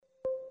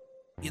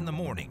In the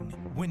morning,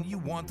 when you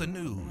want the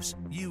news,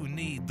 you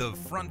need the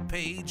front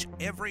page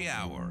every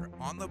hour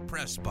on the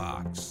Press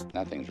Box.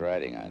 Nothing's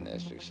riding on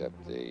this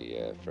except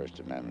the First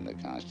Amendment of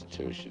the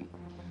Constitution,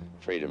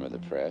 freedom of the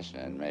press,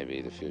 and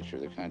maybe the future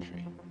of the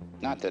country.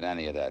 Not that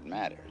any of that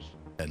matters.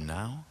 And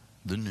now,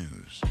 the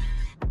news.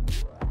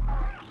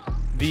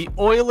 The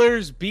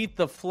Oilers beat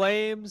the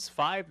Flames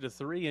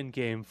 5-3 in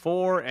Game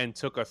 4 and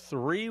took a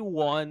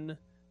 3-1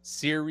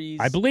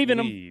 series I believe in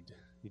lead.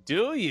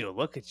 Do you?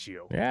 Look at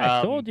you. Yeah,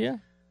 I told you.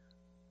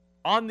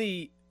 On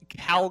the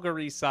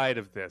Calgary side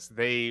of this,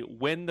 they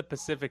win the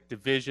Pacific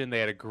Division. They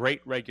had a great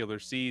regular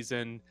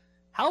season.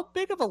 How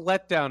big of a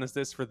letdown is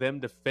this for them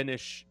to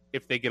finish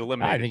if they get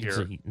eliminated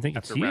I think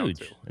it's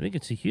huge. I think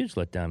it's a huge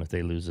letdown if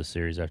they lose this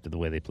series after the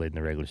way they played in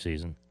the regular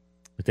season.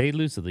 If they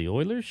lose to the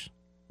Oilers,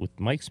 with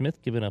Mike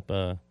Smith giving up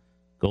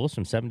goals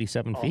from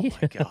 77 feet. Oh,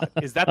 my God.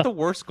 Is that the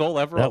worst goal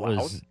ever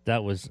allowed?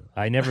 That was,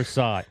 I never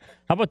saw it.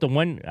 How about the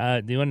one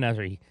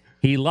after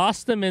he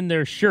lost them in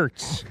their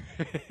shirts.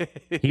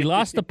 He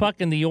lost the puck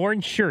in the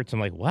orange shirts. I'm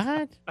like,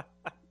 what?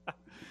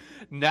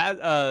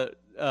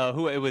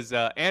 Who it was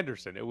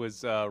Anderson. It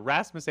was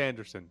Rasmus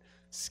Anderson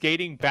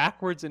skating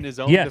backwards in his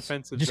own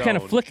defensive just zone. kind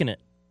of flicking it.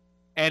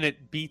 And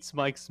it beats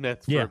Mike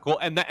Smith for a goal.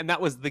 And that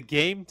was the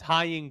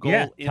game-tying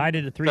goal in tied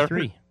it at the 3-3.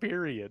 third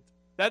period.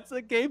 That's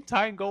the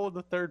game-tying goal in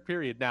the third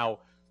period.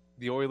 Now,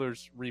 the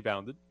Oilers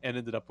rebounded and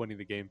ended up winning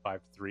the game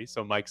 5-3.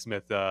 So Mike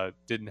Smith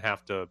didn't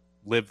have to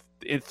live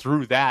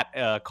through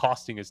that,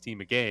 costing his team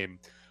a game.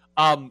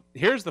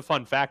 Here's the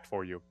fun fact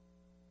for you.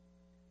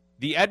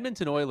 The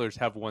Edmonton Oilers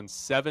have won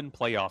 7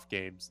 playoff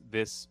games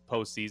this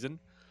postseason.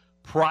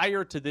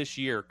 Prior to this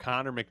year,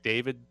 Connor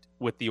McDavid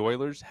with the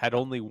Oilers had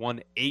only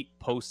won 8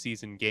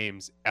 postseason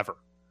games ever,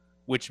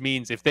 which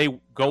means if they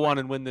go on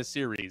and win this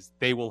series,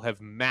 they will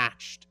have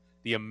matched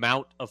the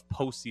amount of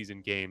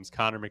postseason games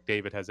Connor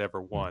McDavid has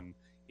ever won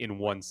in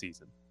one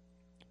season.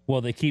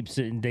 Well, they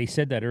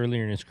said that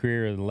earlier in his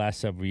career, in the last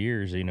several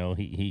years. You know,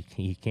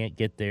 he can't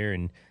get there,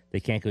 and they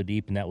can't go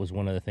deep, and that was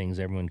one of the things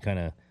everyone kind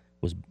of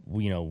was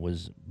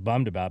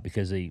bummed about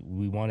because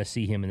we want to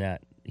see him in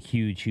that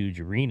huge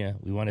arena.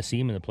 We want to see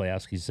him in the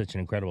playoffs because he's such an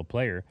incredible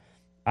player.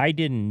 I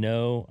didn't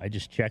know. I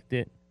just checked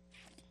it.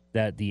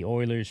 That the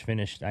Oilers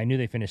finished. I knew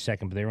they finished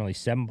second, but they were only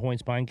 7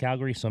 points behind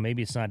Calgary, so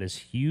maybe it's not as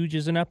huge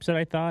as an upset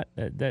I thought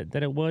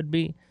that it would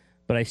be.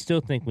 But I still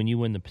think when you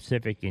win the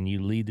Pacific and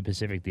you lead the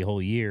Pacific the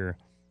whole year,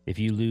 if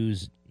you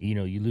lose,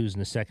 you lose in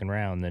the second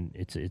round, then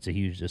it's a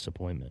huge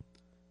disappointment.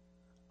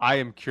 I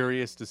am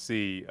curious to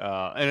see,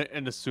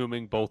 and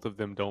assuming both of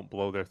them don't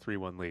blow their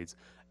 3-1 leads,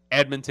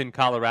 Edmonton,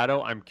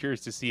 Colorado, I'm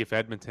curious to see if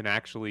Edmonton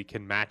actually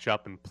can match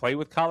up and play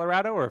with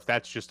Colorado, or if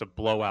that's just a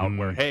blowout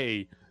where,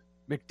 hey,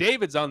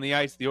 McDavid's on the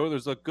ice, the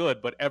Oilers look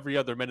good, but every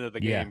other minute of the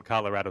game,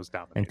 Colorado's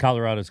dominating. And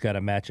Colorado's got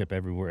a matchup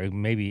everywhere.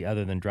 Maybe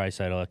other than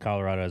Draisaitl,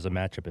 Colorado has a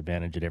matchup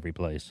advantage at every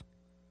place.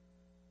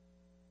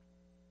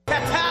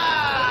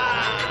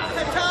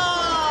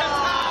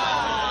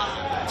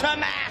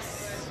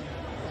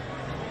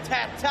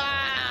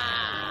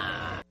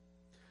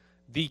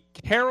 The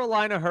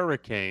Carolina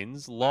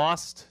Hurricanes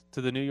lost to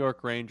the New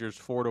York Rangers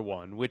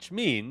 4-1, which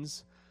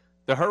means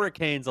the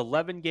Hurricanes,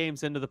 11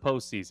 games into the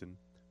postseason,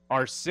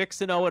 are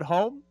 6-0 at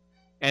home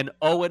and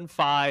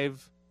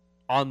 0-5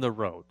 on the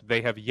road.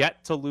 They have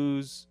yet to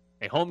lose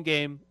a home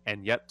game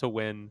and yet to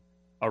win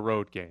a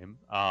road game.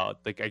 I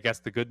guess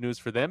the good news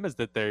for them is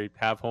that they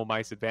have home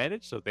ice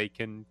advantage, so they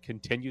can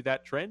continue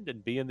that trend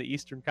and be in the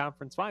Eastern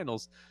Conference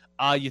Finals.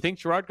 You think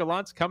Gerard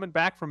Gallant's coming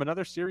back from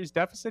another series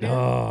deficit here?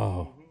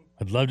 Oh,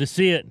 I'd love to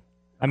see it.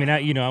 I mean,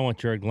 I want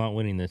Gerard Gallant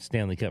winning the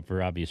Stanley Cup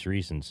for obvious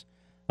reasons.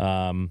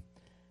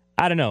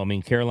 I don't know. I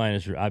mean,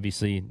 Carolina's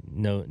obviously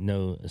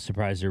no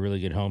surprise. They're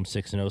really good home,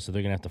 6-0, so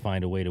they're going to have to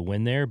find a way to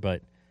win there.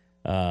 But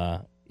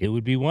it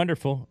would be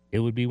wonderful. It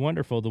would be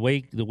wonderful. The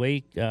way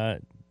the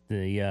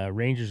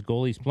Rangers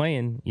goalie's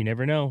playing, you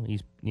never know.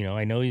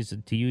 I know he's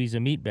a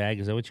meat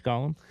bag. Is that what you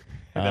call him?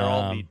 They're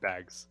all meat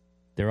bags.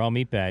 They're all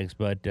meat bags,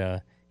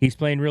 but he's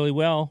playing really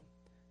well,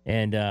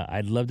 and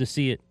I'd love to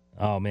see it.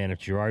 Oh, man, if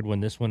Gerard won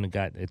this one and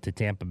got to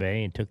Tampa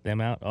Bay and took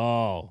them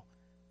out,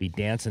 be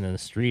dancing in the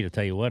street, I'll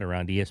tell you what,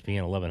 around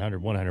ESPN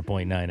 1100,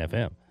 100.9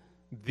 FM.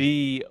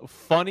 The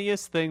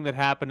funniest thing that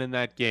happened in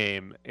that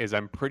game is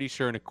I'm pretty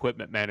sure an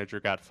equipment manager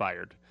got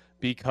fired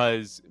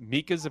because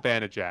Mika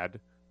Zibanejad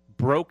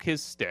broke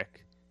his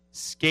stick,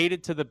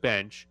 skated to the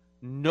bench.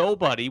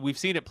 Nobody, we've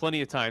seen it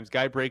plenty of times,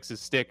 guy breaks his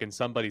stick and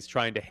somebody's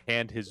trying to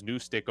hand his new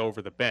stick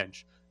over the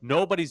bench.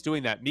 Nobody's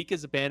doing that. Mika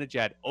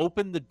Zibanejad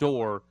opened the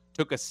door,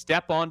 took a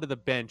step onto the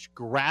bench,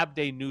 grabbed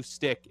a new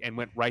stick, and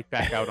went right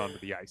back out onto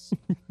the ice.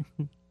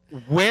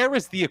 Where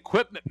is the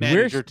equipment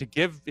manager to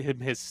give him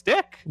his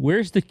stick?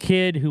 Where's the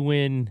kid who,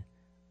 when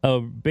a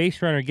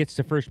base runner gets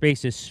to first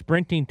base, is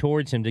sprinting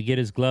towards him to get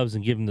his gloves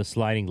and give him the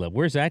sliding glove?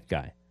 Where's that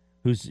guy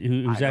who's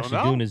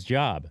actually doing his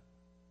job?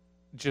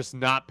 Just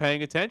not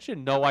paying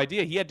attention. No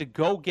idea. He had to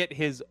go get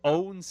his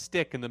own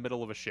stick in the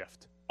middle of a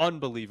shift.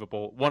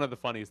 Unbelievable. One of the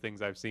funniest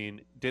things I've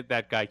seen. Did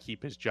that guy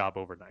keep his job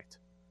overnight?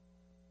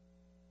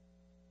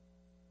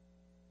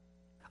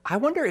 I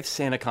wonder if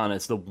Santa Cana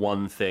is the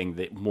one thing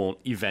that won't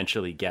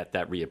eventually get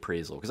that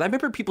reappraisal. Because I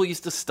remember people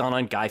used to stun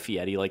on Guy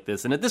Fieri like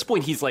this. And at this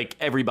point, he's like,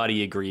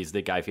 everybody agrees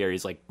that Guy Fieri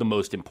is like the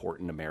most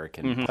important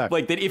American.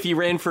 Like that if he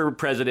ran for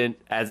president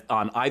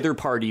on either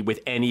party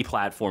with any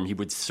platform, he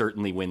would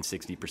certainly win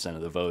 60%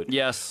 of the vote.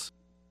 Yes.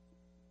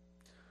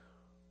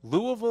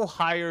 Louisville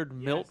hired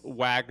Milt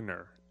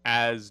Wagner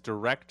as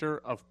director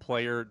of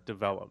player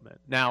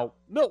development. Now,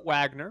 Milt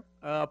Wagner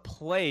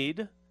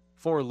played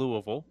for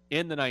Louisville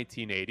in the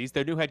 1980s.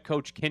 Their new head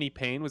coach, Kenny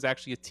Payne, was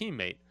actually a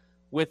teammate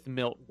with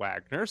Milt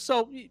Wagner.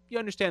 So you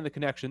understand the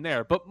connection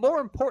there. But more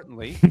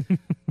importantly,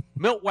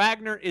 Milt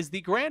Wagner is the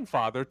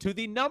grandfather to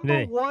the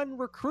number one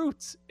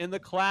recruits in the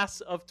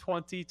class of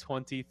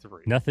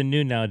 2023. Nothing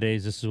new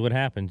nowadays. This is what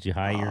happens. You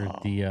hire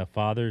the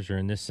fathers, or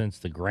in this sense,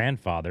 the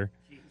grandfather.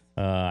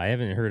 I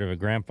haven't heard of a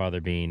grandfather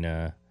being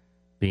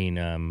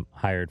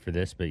hired for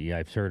this, but yeah,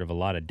 I've heard of a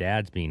lot of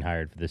dads being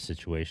hired for this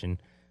situation,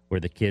 where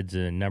the kid's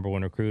a number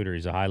one recruit or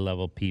he's a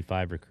high-level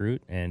P5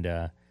 recruit and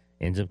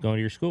ends up going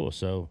to your school.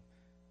 So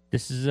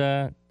this is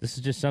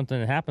just something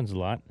that happens a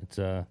lot. It's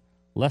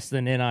less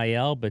than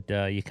NIL, but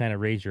you kind of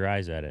raise your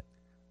eyes at it.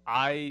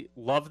 I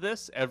love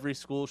this. Every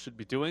school should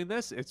be doing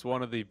this. It's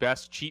one of the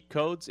best cheat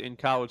codes in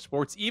college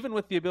sports, even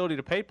with the ability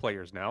to pay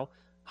players now.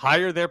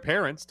 Hire their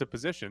parents to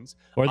positions.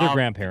 Or their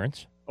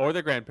grandparents. Or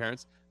their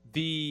grandparents.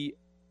 The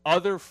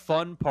other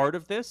fun part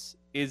of this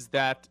is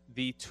that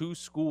the two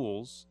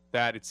schools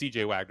that it's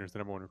CJ Wagner's the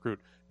number one recruit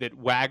that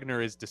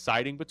Wagner is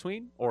deciding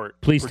between, or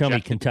please tell me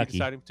Kentucky.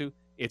 Deciding between,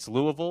 it's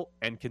Louisville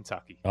and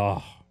Kentucky.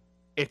 Oh,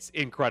 it's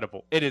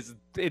incredible. It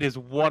is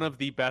one of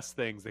the best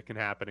things that can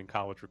happen in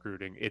college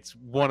recruiting. It's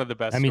one of the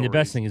best. I mean, stories. the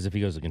best thing is if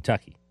he goes to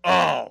Kentucky.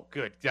 Oh,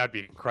 good. That'd be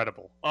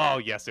incredible. Oh,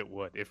 yes, it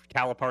would. If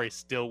Calipari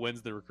still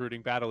wins the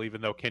recruiting battle,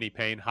 even though Kenny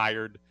Payne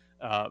hired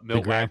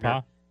Milt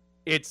Wagner,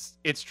 it's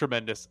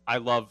tremendous. I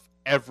love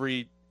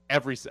every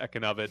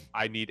second of it.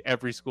 I need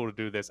every school to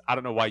do this. I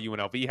don't know why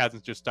UNLV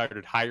hasn't just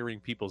started hiring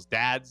people's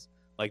dads.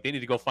 Like, they need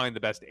to go find the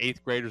best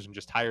 8th graders and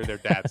just hire their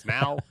dads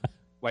now.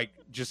 Like,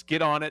 just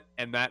get on it,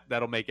 and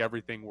that'll make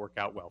everything work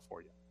out well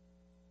for you.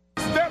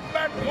 Step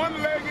back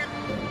one-legged.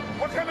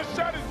 What kind of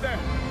shot is that?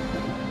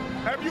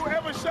 Have you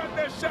ever shot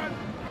that shot?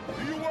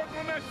 Do you work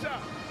on that shot?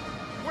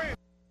 When?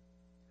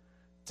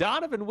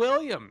 Donovan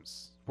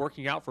Williams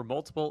working out for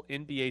multiple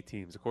NBA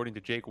teams. According to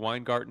Jake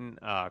Weingarten,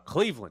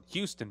 Cleveland,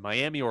 Houston,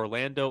 Miami,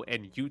 Orlando,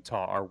 and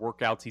Utah are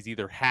workouts he's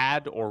either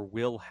had or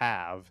will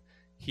have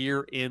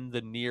here in the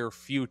near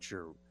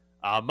future.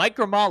 Mike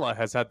Gramala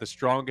has had the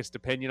strongest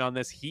opinion on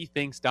this. He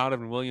thinks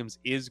Donovan Williams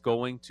is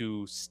going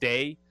to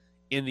stay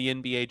in the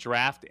NBA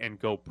draft and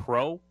go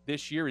pro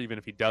this year, even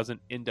if he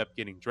doesn't end up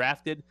getting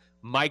drafted.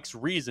 Mike's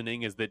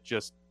reasoning is that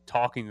just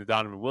talking to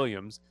Donovan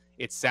Williams,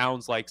 it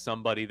sounds like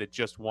somebody that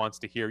just wants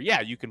to hear,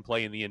 yeah, you can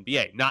play in the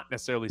NBA, not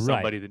necessarily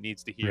somebody that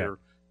needs to hear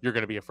you're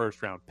going to be a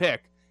first-round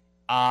pick.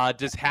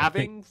 Does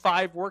having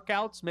 5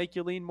 workouts make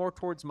you lean more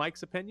towards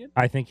Mike's opinion?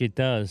 I think it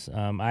does.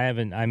 I'm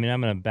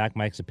going to back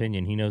Mike's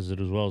opinion. He knows it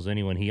as well as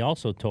anyone. He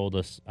also told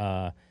us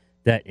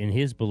that in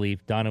his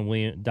belief,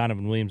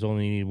 Donovan Williams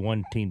only needed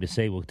one team to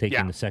say we'll take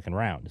in the second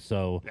round.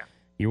 So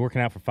you're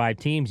working out for 5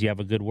 teams. You have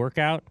a good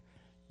workout.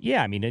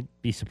 Yeah, I mean, I'd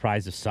be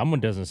surprised if someone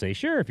doesn't say,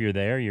 sure, if you're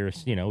there,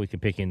 we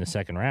could pick you in the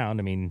second round.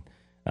 I mean,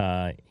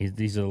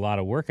 these are a lot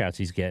of workouts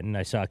he's getting.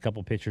 I saw a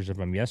couple pictures of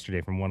him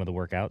yesterday from one of the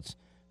workouts.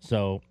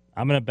 So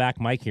I'm going to back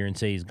Mike here and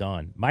say he's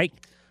gone. Mike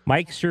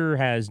sure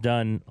has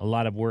done a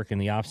lot of work in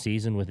the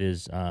offseason with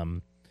his,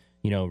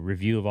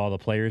 review of all the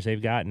players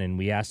they've gotten. And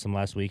we asked him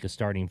last week a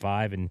starting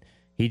 5, and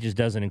he just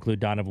doesn't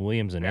include Donovan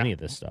Williams in any of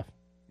this stuff.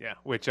 Yeah,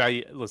 which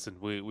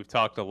we've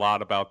talked a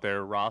lot about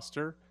their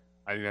roster.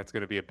 I think that's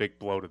going to be a big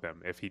blow to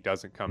them if he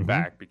doesn't come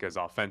back, because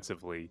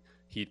offensively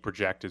he'd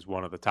project as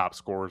one of the top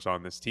scorers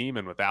on this team,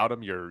 and without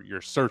him,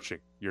 you're searching.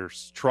 You're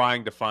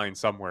trying to find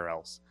somewhere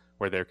else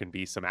where there can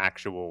be some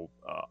actual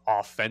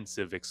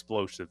offensive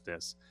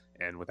explosiveness,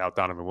 and without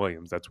Donovan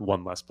Williams, that's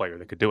one less player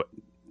that could do it.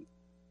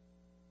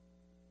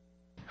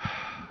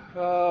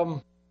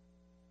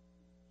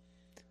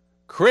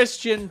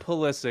 Christian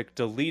Pulisic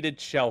deleted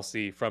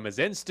Chelsea from his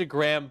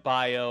Instagram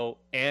bio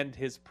and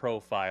his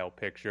profile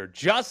picture,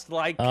 just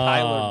like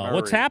Kyler Murray.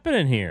 What's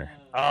happening here?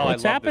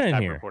 What's happening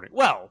here?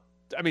 Well,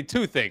 I mean,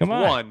 2 things. Come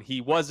on. 1,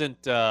 he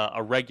wasn't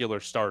a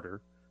regular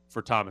starter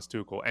for Thomas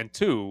Tuchel. And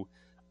 2,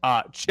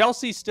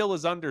 Chelsea still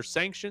is under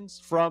sanctions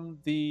from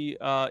the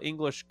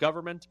English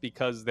government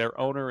because their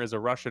owner is a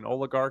Russian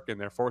oligarch and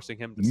they're forcing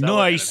him to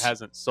sell it, and it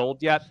hasn't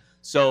sold yet.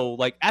 So,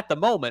 at the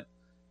moment,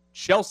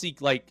 Chelsea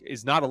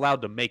is not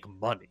allowed to make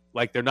money.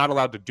 They're not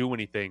allowed to do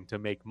anything to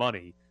make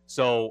money.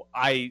 So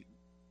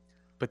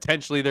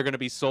potentially they're going to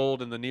be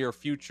sold in the near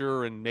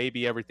future and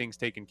maybe everything's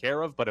taken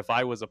care of. But if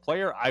I was a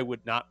player, I would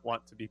not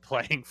want to be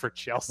playing for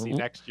Chelsea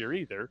next year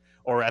either,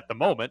 or at the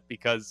moment,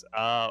 because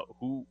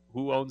who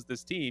owns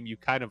this team? You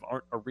kind of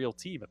aren't a real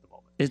team at the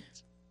moment.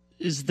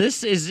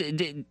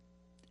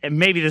 And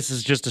maybe this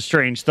is just a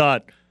strange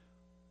thought.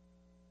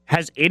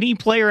 Has any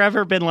player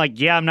ever been like,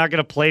 yeah, I'm not going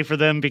to play for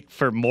them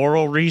for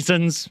moral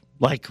reasons?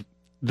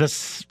 the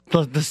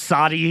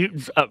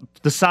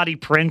Saudi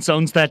prince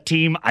owns that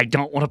team. I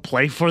don't want to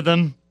play for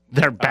them.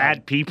 They're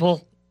bad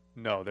people.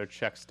 No, their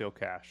check's still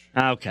cash.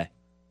 Okay.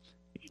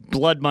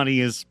 Blood money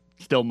is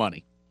still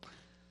money.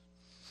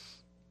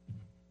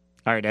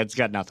 All right, Ed's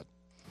got nothing.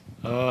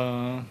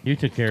 You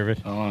took care of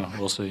it.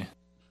 We'll see.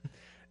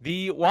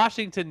 The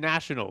Washington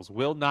Nationals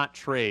will not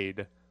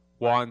trade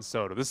Juan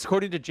Soto. This is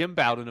according to Jim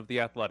Bowden of The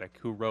Athletic,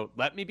 who wrote,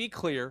 "Let me be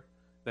clear.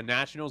 The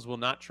Nationals will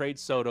not trade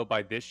Soto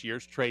by this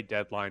year's trade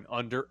deadline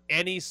under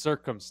any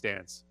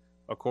circumstance,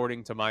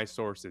 according to my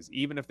sources.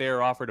 Even if they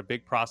are offered a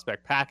big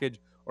prospect package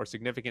or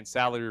significant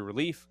salary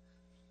relief,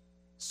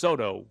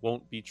 Soto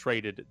won't be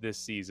traded this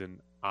season,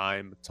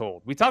 I'm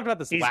told." We talked about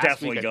this He's last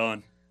definitely week.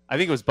 gone. I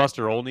think it was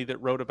Buster Olney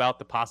that wrote about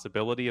the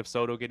possibility of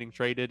Soto getting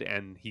traded,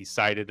 and he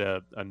cited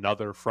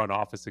another front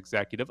office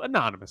executive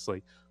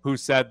anonymously who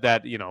said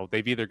that,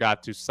 they've either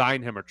got to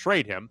sign him or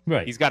trade him.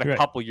 Right, He's got a right.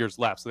 couple years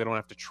left, so they don't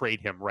have to trade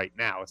him right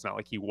now. It's not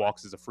like he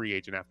walks as a free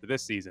agent after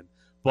this season.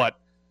 But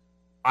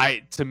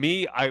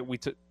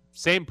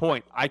same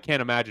point. I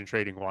can't imagine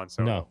trading Juan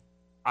Soto.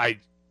 No.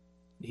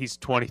 He's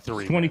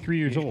 23. 23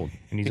 years old,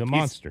 and he's a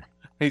monster.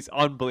 He's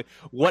unbelievable.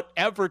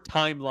 Whatever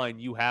timeline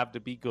you have to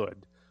be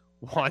good,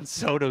 Juan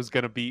Soto's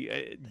going to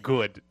be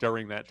good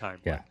during that time.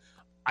 Yeah.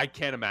 I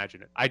can't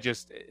imagine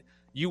it.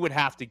 You would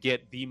have to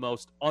get the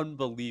most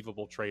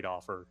unbelievable trade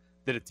offer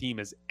that a team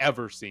has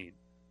ever seen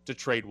to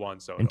trade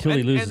Juan Soto. Until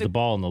he loses the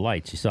ball in the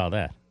lights. You saw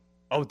that.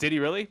 Oh, did he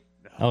really?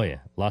 No. Oh, yeah.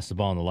 Lost the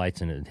ball in the lights,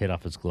 and it hit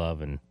off his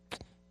glove. And,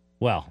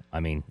 well,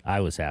 I mean,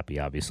 I was happy,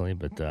 obviously,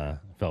 but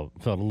felt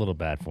a little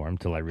bad for him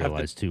until I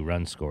realized 2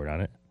 runs scored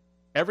on it.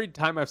 Every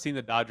time I've seen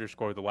the Dodgers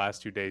score the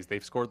last 2 days,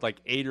 they've scored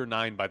like 8 or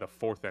 9 by the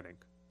 4th inning.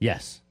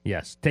 Yes.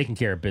 Taking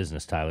care of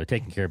business, Tyler.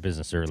 Taking care of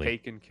business early.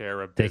 Taking care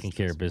of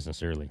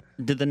business early.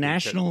 Did the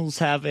Nationals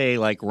have a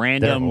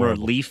random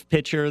relief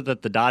pitcher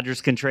that the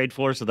Dodgers can trade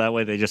for, so that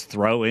way they just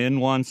throw in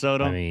Juan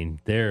Soto? I mean,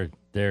 they're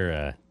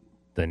the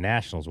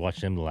Nationals.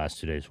 Watch them the last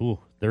 2 days.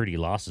 30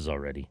 losses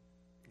already.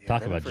 Yeah,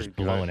 Talk about just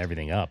blowing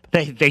everything up.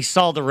 They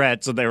saw the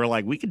Reds, so they were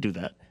like, we could do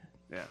that.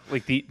 Yeah,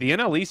 like the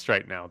NL East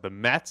right now, the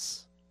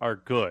Mets are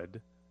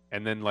good.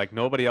 And then,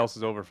 nobody else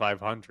is over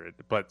 500,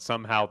 but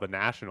somehow the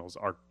Nationals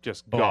are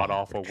just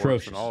god-awful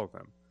worse than all of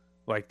them.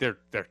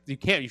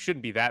 You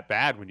shouldn't be that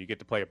bad when you get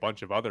to play a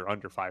bunch of other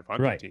under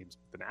 500 teams.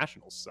 The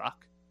Nationals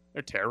suck.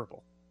 They're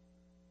terrible.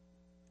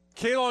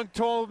 K-Long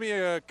told me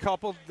a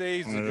couple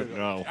days ago.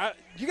 No.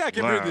 You got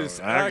to get rid of this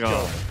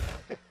echo.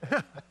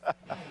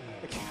 I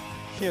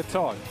can't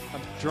talk.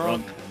 I'm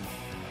drunk.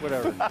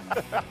 Whatever.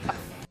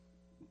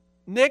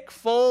 Nick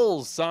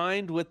Foles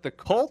signed with the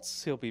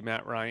Colts. He'll be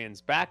Matt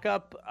Ryan's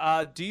backup.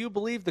 Do you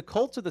believe the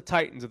Colts or the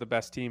Titans are the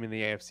best team in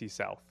the AFC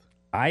South?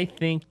 I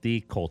think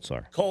the Colts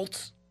are.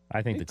 Colts.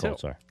 I think the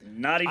Colts are.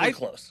 Not even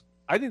close.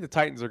 I think the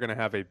Titans are going to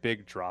have a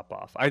big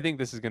drop-off. I think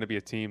this is going to be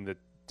a team that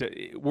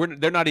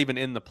they're not even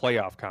in the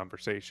playoff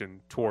conversation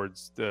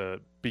towards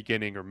the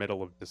beginning or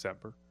middle of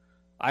December.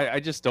 I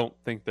just don't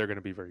think they're going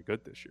to be very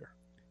good this year.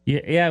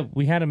 Yeah,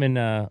 we had them in.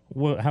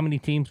 How many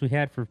teams we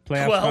had for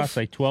playoff 12. spots?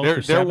 Like 12 They're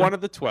or 7? one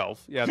of the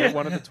 12. Yeah, they're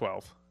one of the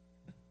 12.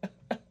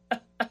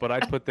 But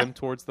I'd put them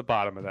towards the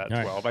bottom of that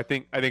 12.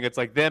 Right. I think it's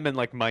like them and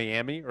like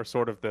Miami or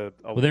sort of the.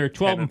 Well, they were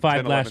 12-5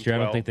 last 11, year.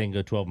 12. I don't think they can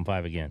go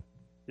 12-5 again.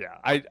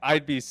 Yeah,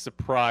 I'd be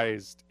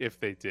surprised if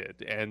they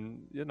did.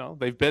 And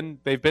they've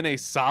been a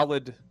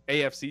solid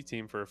AFC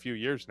team for a few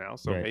years now,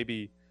 so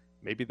maybe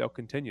they'll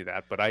continue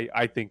that. But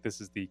I think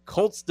this is the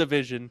Colts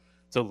division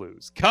to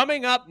lose.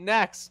 Coming up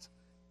next.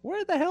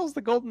 Where the hell's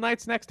the Golden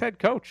Knights' next head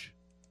coach?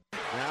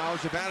 Now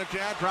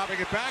Zibanejad dropping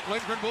it back.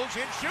 Lindgren moves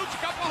in, shoots a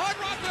couple hard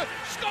runs,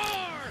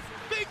 score!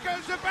 Mika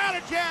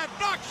Zibanejad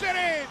knocks it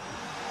in,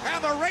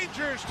 and the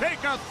Rangers take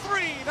a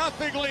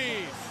 3-0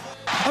 lead.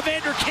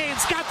 Evander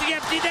Kane's got the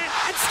empty net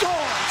and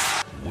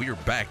scores. We're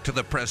back to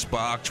the press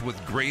box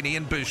with Grady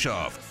and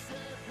Bischoff.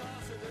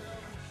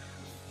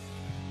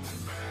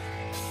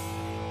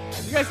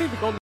 You guys think the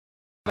Golden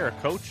Knights are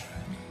a coach?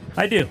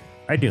 I do.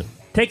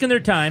 Taking their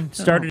time.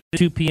 Started at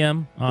 2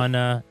 p.m.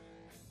 on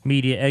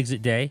media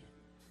exit day,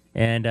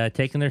 and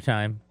taking their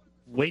time.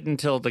 Wait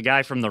until the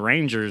guy from the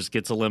Rangers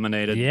gets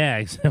eliminated. Yeah,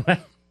 exactly.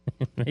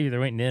 Maybe they're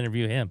waiting to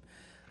interview him.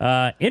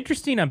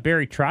 Interesting on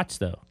Barry Trotz,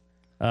 though.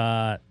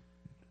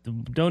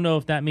 Don't know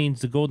if that means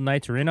the Golden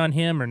Knights are in on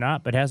him or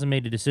not, but hasn't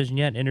made a decision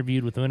yet.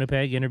 Interviewed with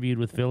Winnipeg, interviewed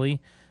with Philly.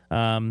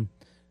 Ryan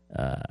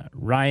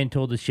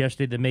told us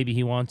yesterday that maybe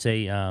he wants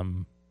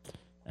a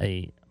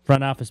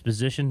front office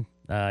position.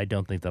 I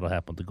don't think that'll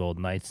happen with the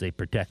Golden Knights. They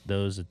protect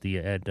those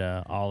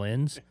at all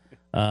ends.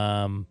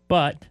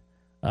 But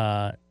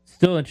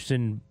still interested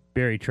in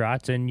Barry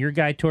Trotz, and your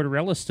guy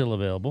Tortorella's still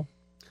available.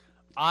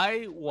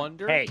 I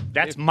wonder. Hey,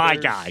 that's my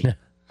guy.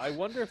 I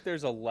wonder if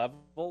there's a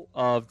level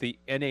of the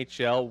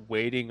NHL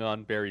waiting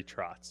on Barry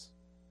Trotz.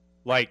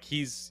 Like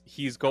he's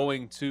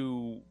going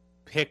to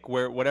pick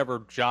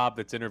whatever job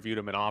that's interviewed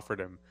him and offered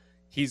him.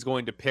 He's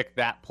going to pick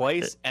that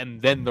place,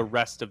 and then the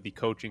rest of the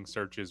coaching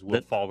searches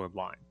will fall in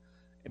line.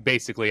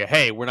 Basically,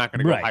 hey, we're not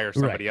going to go hire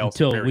somebody else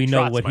until we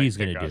know what he's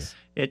going to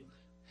do.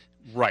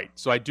 Right.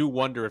 So I do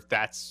wonder if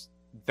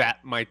that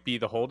might be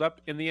the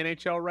holdup in the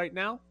NHL right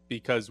now,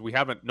 because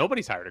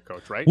nobody's hired a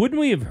coach, right? Wouldn't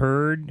we have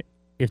heard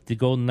if the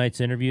Golden Knights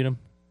interviewed him?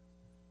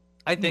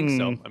 I think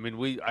so. I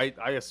mean,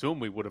 I assume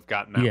we would have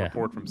gotten that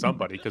report from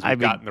somebody, because we've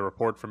gotten the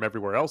report from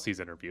everywhere else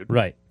he's interviewed.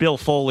 Right. Bill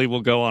Foley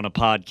will go on a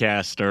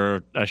podcast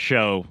or a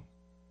show,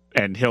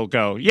 and he'll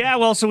go, yeah,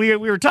 well, so we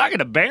were talking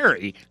to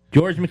Barry.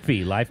 George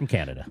McPhee, live from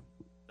Canada.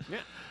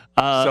 Yeah.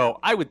 So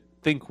I would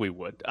think we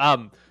would.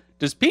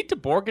 Does Pete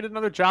DeBoer get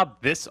another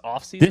job this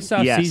offseason? This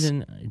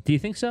offseason, do you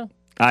think so?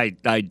 I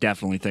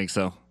definitely think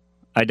so.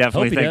 I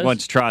definitely think does.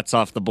 once Trott's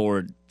off the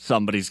board,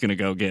 somebody's going to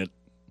go get.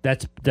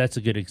 That's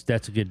a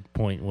good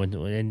point.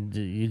 And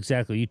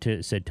exactly,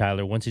 you said,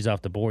 Tyler. Once he's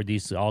off the board,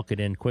 these all could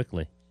end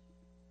quickly.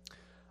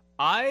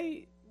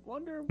 I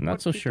wonder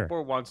what Pete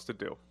DeBoer wants to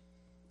do.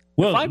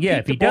 Well,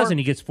 if he doesn't,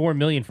 he gets $4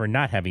 million for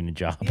not having a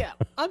job. Yeah,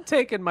 I'm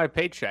taking my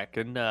paycheck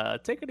and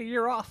taking a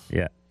year off.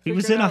 Yeah, he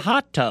was in a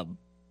hot tub.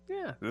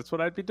 Yeah, that's what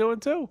I'd be doing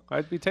too.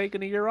 I'd be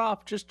taking a year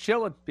off, just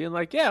chilling, being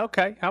like, yeah,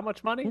 okay, how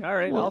much money? All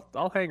right,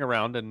 I'll hang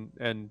around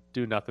and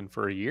do nothing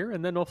for a year,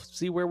 and then we'll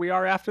see where we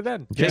are after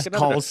then. Just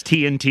calls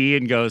TNT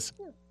and goes,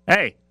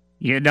 hey,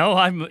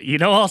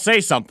 I'll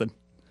say something.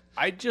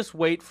 I'd just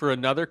wait for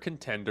another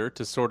contender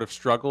to sort of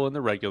struggle in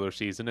the regular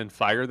season and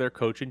fire their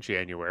coach in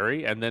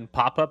January, and then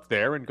pop up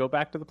there and go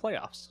back to the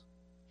playoffs.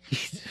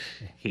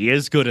 He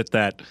is good at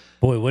that.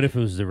 Boy, what if it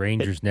was the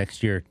Rangers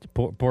next year?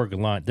 Poor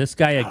Gallant. This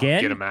guy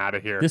again? Get him out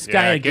of here. This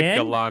guy again?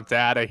 Get Gallant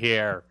out of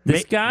here.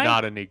 This guy?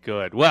 Not any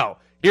good. Well,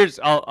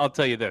 I'll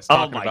tell you this.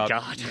 Oh, my about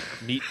God.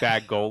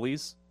 Meatbag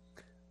goalies.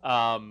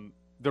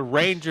 The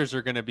Rangers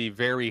are going to be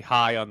very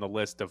high on the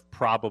list of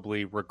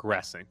probably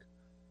regressing,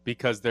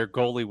 because their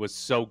goalie was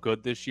so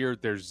good this year.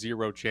 There's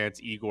zero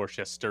chance Igor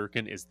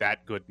Shesterkin is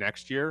that good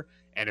next year.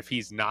 And if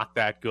he's not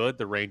that good,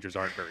 the Rangers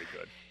aren't very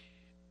good.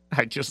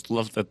 I just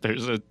love that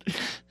there's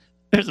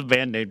a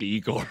band named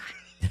Igor.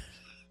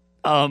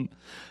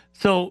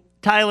 So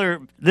Tyler,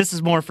 this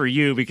is more for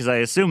you, because I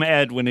assume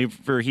Ed,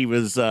 whenever he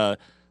was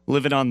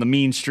living on the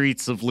mean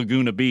streets of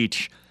Laguna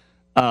Beach,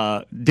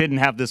 didn't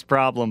have this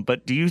problem.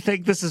 But do you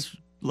think this is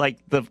like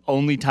the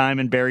only time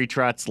in Barry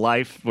Trott's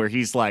life where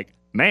he's like,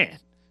 man,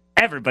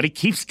 everybody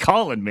keeps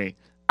calling me.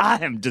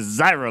 I am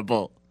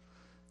desirable.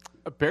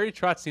 Barry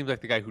Trotz seems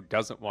like the guy who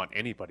doesn't want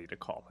anybody to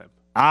call him.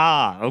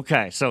 Ah,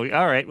 okay. So,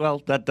 all right.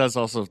 Well, that does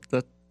also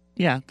that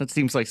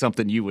seems like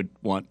something you would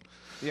want.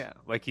 Yeah,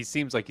 like he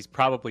seems like he's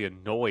probably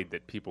annoyed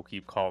that people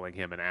keep calling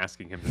him and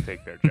asking him to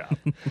take their job.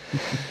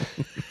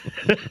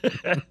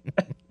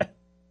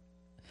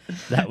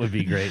 That would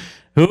be great.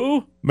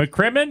 Who?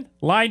 McCrimmon?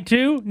 Line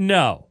 2?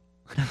 No.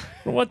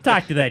 We'll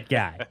talk to that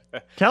guy.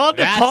 Tell him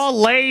to call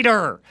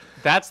later.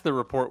 That's the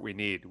report we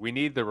need. We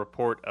need the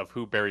report of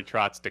who Barry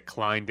Trotz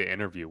declined to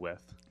interview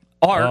with.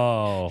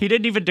 Or he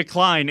didn't even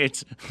decline.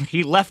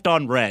 He left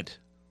on red.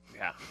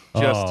 Yeah.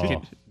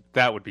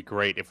 That would be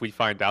great if we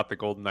find out the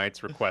Golden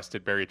Knights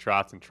requested Barry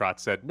Trotz and Trotz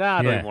said, nah,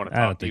 I don't even want to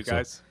talk to you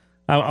guys.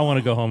 I want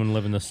to go home and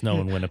live in the snow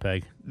in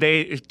Winnipeg.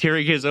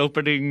 During his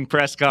opening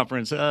press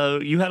conference,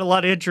 you had a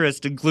lot of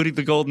interest, including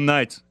the Golden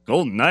Knights.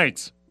 Golden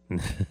Knights?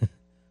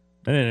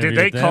 Did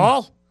they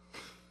call?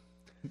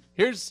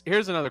 Here's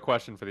another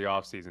question for the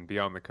offseason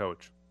beyond the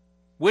coach.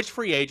 Which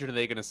free agent are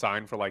they going to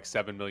sign for like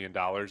 $7 million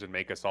and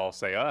make us all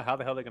say, how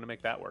the hell are they going to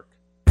make that work?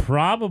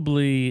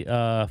 Probably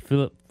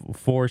Philip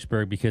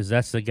Forsberg, because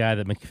that's the guy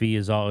that McPhee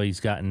has always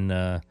gotten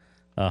a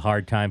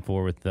hard time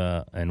for with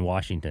in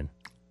Washington.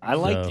 I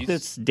like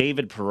this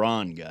David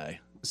Perron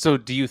guy. So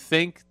do you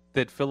think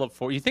that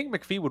you think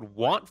McPhee would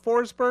want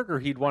Forsberg, or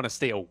he'd want to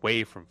stay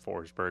away from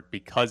Forsberg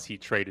because he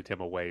traded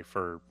him away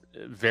for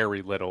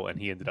very little and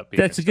he ended up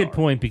being That's a good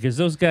point, because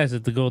those guys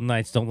at the Golden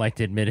Knights don't like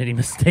to admit any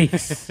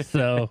mistakes.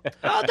 So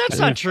that's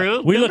not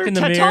true. We look in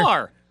the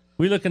mirror.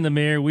 We look in the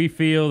mirror. We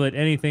feel that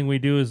anything we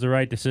do is the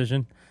right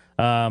decision.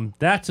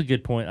 That's a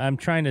good point. I'm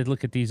trying to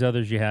look at these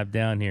others you have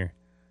down here.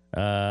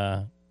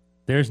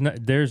 There's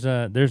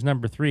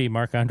number 3,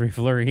 Marc-Andre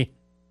Fleury.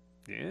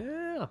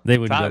 Yeah. They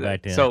wouldn't go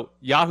back down. So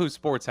Yahoo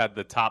Sports had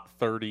the top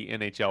 30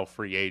 NHL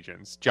free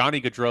agents.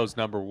 Johnny Gaudreau's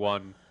number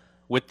 1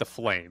 with the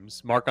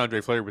Flames.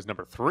 Marc-Andre Fleury was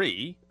number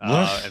 3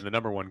 and the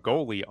number 1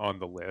 goalie on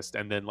the list.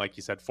 And then, like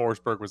you said,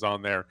 Forsberg was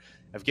on there.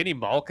 Evgeny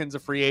Malkin's a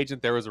free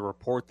agent. There was a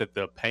report that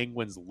the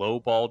Penguins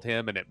lowballed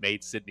him and it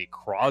made Sidney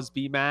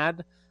Crosby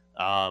mad.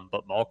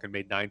 But Malkin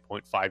made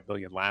 $9.5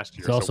 million last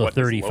year. It's also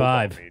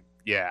 35.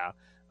 Yeah.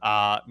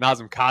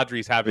 Nazem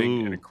Kadri's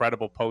having an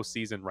incredible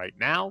postseason right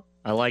now.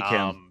 I like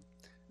him.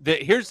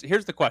 Here's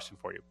the question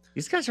for you.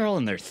 These guys are all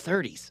in their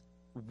 30s.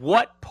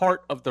 What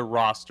part of the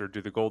roster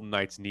do the Golden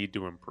Knights need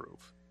to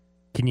improve?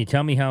 Can you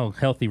tell me how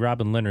healthy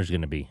Robin Lehner's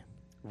going to be?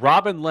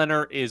 Robin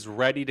Lehner is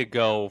ready to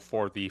go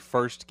for the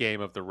first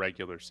game of the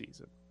regular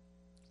season.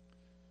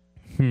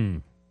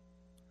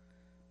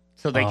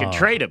 So they can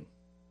trade him.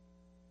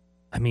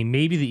 I mean,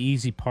 maybe the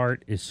easy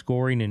part is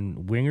scoring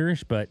in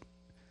wingers, but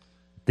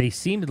they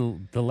seem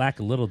to lack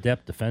a little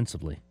depth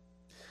defensively.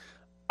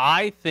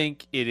 I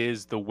think it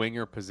is the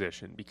winger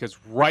position, because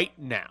right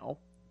now,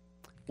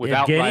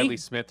 without Evgeny? Riley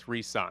Smith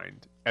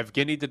re-signed,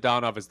 Evgeny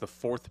Dadonov is the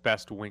fourth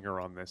best winger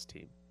on this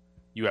team.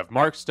 You have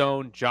Mark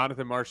Stone,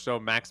 Jonathan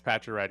Marchessault, Max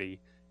Pacioretty,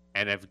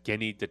 and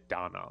Evgeny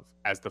Dadonov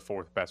as the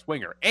fourth best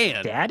winger.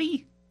 And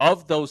Daddy?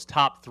 Of those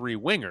top three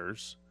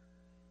wingers,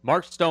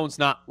 Mark Stone's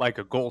not like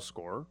a goal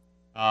scorer.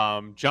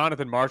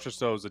 Jonathan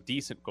Marchessault is a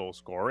decent goal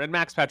scorer, and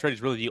Max Pacioretty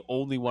is really the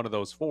only one of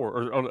those four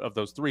or of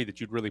those three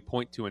that you'd really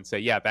point to and say,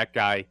 yeah, that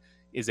guy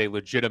is a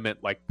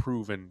legitimate, like,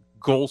 proven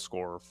goal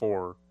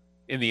scorer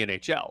in the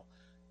NHL.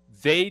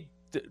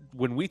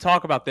 When we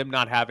talk about them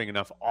not having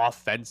enough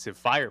offensive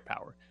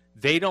firepower,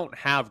 they don't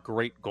have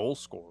great goal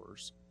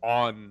scorers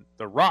on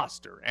the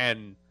roster,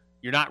 and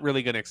you're not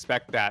really going to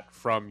expect that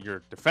from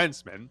your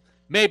defensemen.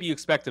 Maybe you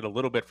expect it a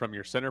little bit from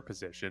your center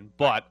position,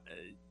 but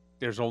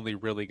there's only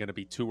really going to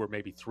be two or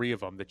maybe three of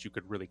them that you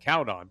could really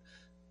count on.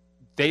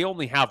 They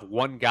only have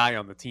one guy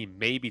on the team,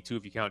 maybe two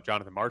if you count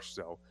Jonathan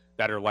Marchessault,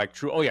 that are like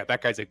true, oh yeah,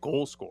 that guy's a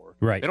goal scorer.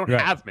 Right. They don't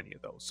have many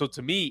of those. So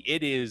to me,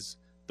 it is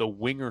the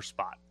winger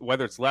spot.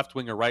 Whether it's left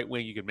wing or right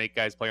wing, you can make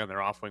guys play on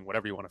their off wing,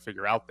 whatever you want to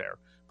figure out there.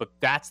 But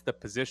that's the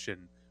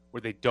position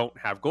where they don't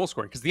have goal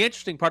scoring. Because the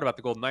interesting part about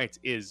the Golden Knights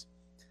is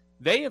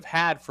they have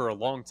had for a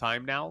long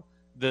time now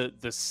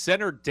the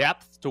center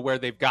depth to where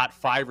they've got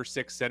 5 or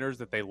 6 centers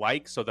that they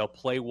like, so they'll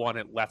play one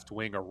at left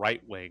wing or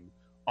right wing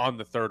on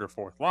the third or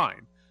fourth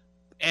line.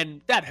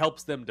 And that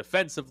helps them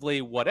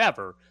defensively,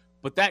 whatever,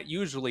 but that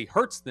usually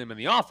hurts them in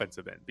the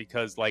offensive end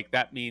because, like,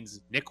 that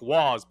means Nick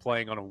Waugh is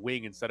playing on a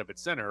wing instead of at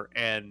center,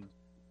 and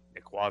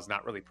Nick Waugh is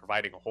not really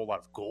providing a whole lot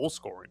of goal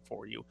scoring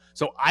for you.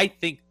 So I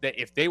think that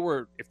if they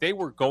were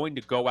going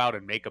to go out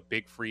and make a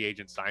big free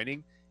agent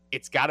signing,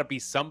 it's got to be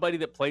somebody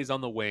that plays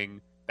on the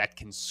wing that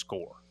can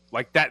score.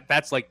 Like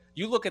that's like,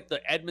 you look at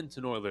the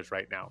Edmonton Oilers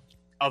right now.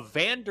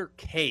 Evander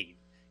Kane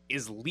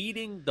is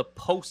leading the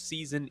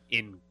postseason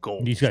in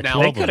goals. He's got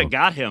 12 They could have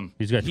got him.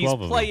 He's got 12 of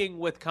them. He's playing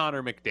with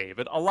Connor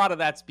McDavid. A lot of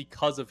that's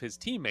because of his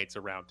teammates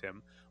around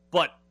him.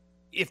 But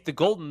if the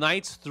Golden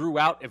Knights threw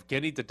out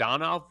Evgeny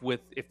Dadonov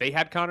if they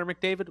had Connor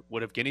McDavid,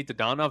 would Evgeny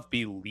Dadonov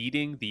be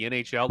leading the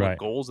NHL with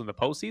goals in the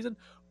postseason?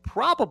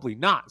 Probably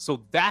not.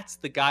 So that's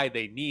the guy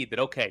they need. That,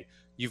 okay,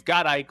 you've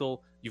got Eichel,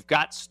 you've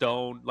got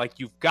Stone, like,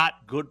 you've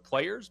got good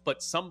players,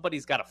 but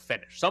somebody's got to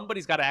finish.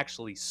 Somebody's got to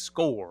actually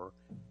score,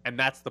 and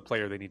that's the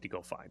player they need to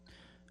go find.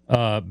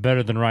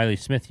 Better than Riley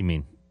Smith, you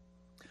mean?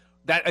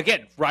 That,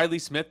 again, Riley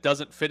Smith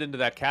doesn't fit into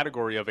that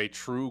category of a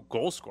true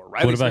goal scorer.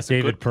 What about Smith's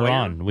David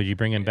Perron? Would you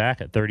bring him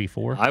back at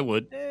 34? I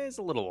would. He's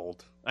a little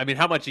old. I mean,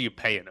 how much are you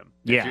paying him?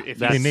 Yeah,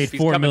 they made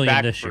 $4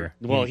 million this year.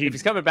 Well, if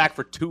he's coming back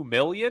for $2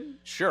 million,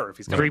 sure. If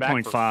he's coming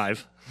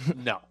 3.5,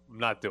 no, I'm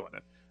not doing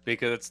it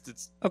because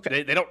it's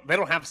okay. They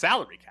don't have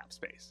salary cap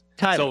space.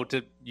 Tyler.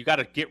 So you got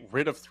to get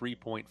rid of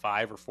 3.5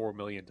 or $4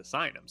 million to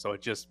sign him. So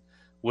it just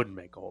wouldn't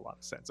make a whole lot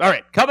of sense. All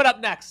right, coming up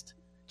next,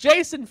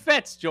 Jason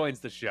Fitz joins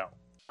the show.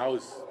 I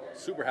was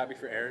super happy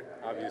for Aaron.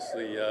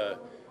 Obviously, the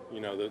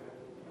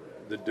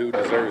dude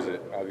deserves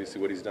it. Obviously,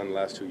 what he's done the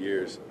last 2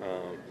 years.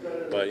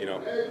 But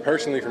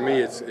personally for me,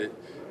 it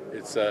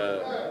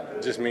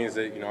just means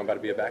that I'm about to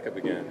be a backup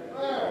again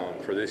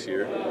for this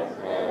year,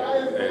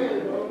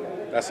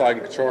 and that's all I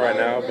can control right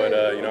now. But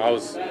I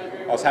was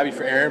happy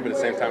for Aaron, but at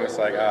the same time, it's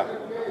like I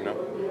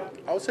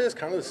would say it's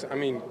kind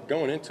of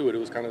going into it, it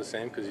was kind of the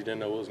same because you didn't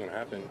know what was going to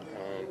happen,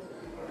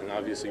 and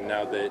obviously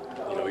now that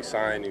he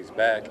signed, he's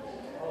back.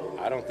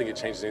 I don't think it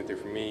changes anything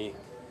for me.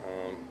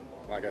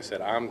 Like I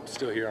said, I'm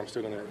still here. I'm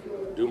still going to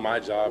do my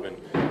job, and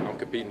I'm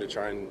competing to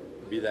try and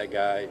be that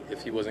guy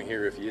if he wasn't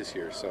here, if he is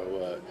here.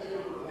 So,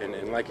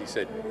 and like he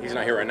said, he's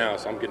not here right now,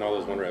 so I'm getting all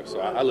those 1 reps. So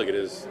I look at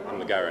it as I'm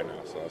the guy right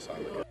now, so that's how I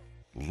look at it.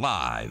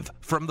 Live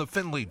from the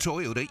Findlay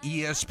Toyota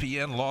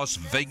ESPN Las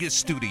Vegas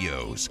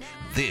studios,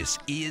 this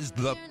is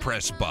The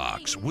Press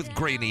Box with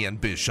Graney and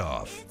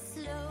Bischoff.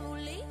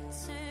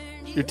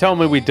 You're telling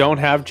me we don't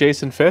have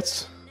Jason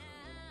Fitz?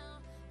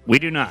 We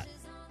do not.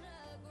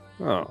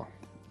 Oh.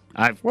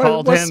 I've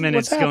called him, and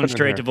it's going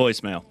straight to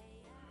voicemail.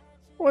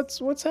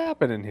 What's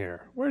happening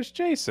here? Where's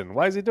Jason?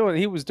 Why is he doing?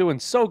 He was doing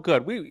so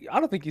good. I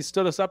don't think he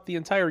stood us up the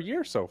entire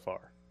year so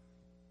far.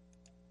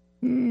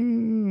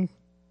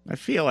 I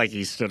feel like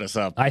he stood us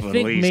up. I think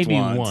at least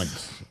maybe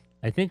once.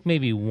 I think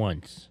maybe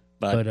once.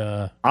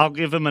 But I'll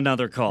give him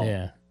another call.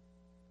 Yeah.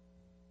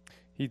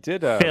 He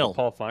did Phil. the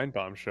Paul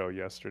Feinbaum show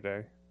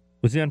yesterday.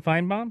 Was he on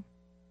Feinbaum?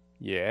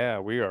 Yeah,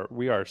 we are.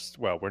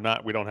 Well, we're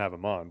not. We don't have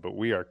him on, but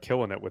we are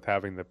killing it with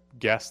having the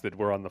guests that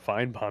were on the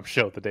Feinbaum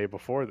show the day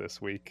before this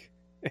week.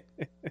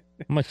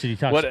 How much did he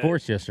talk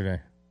sports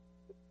yesterday?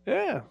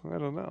 Yeah, I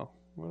don't know.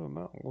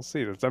 We'll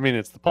see.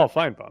 It's the Paul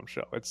Feinbaum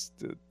show. It's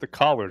the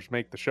callers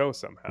make the show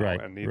somehow,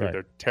 and either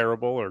they're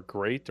terrible or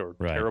great, or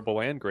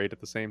terrible and great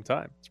at the same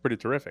time. It's pretty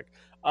terrific.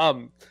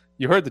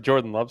 You heard the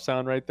Jordan Love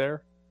sound right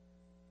there.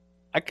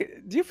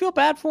 Do you feel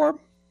bad for him?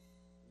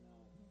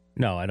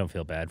 No, I don't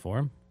feel bad for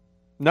him.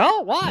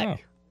 No, why? No.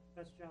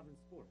 Best job in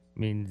sports. I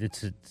mean, it's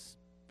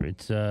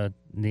the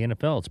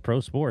NFL. It's pro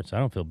sports. I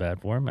don't feel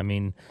bad for him. I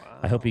mean,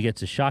 I hope he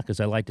gets a shot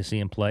because I like to see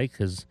him play.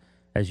 Because,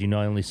 as you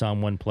know, I only saw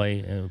him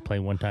play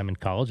one time in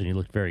college, and he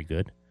looked very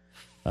good.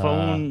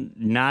 Phone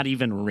not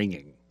even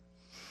ringing.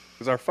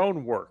 Does our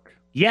phone work?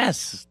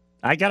 Yes,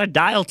 I got a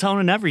dial tone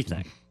and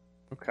everything.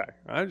 Okay.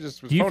 His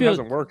phone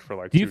hasn't worked for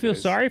like 2 Do you feel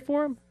days. sorry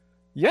for him?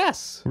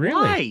 Yes. Really?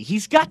 Why?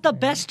 He's got the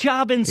best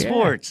job in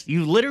sports.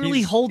 You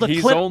literally hold a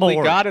clipboard. He's only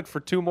got it for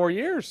 2 more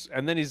years,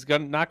 and then he's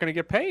not going to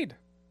get paid.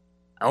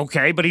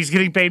 Okay, but he's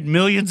getting paid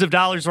millions of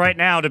dollars right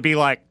now to be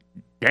like,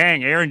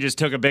 dang, Aaron just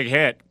took a big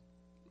hit.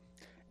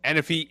 And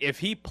if he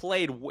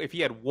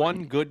had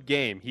one good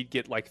game, he'd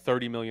get like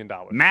 $30 million.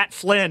 Matt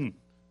Flynn.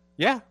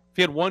 Yeah. If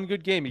he had one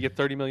good game, he'd get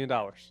 $30 million.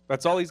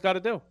 That's all he's got to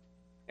do.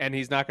 And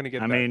he's not going to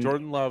get that.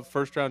 Jordan Love,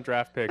 first-round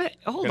draft pick,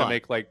 going to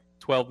make like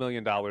 $12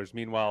 million.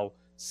 Meanwhile,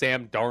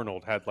 Sam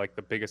Darnold had like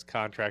the biggest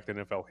contract in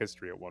NFL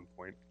history at one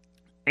point.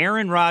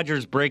 Aaron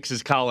Rodgers breaks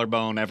his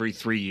collarbone every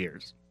 3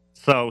 years.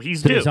 So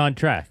he's due. He's on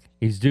track.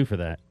 He's due for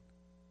that.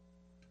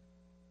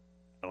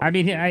 I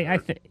mean, I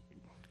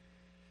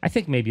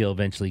think maybe he'll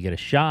eventually get a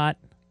shot,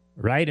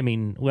 right? I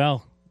mean,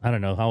 well, I don't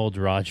know. How old's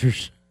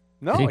Rodgers?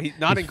 No, he's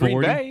not in 40?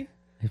 Green Bay.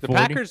 The 40?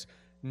 Packers,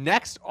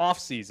 next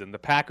offseason, the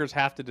Packers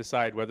have to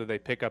decide whether they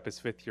pick up his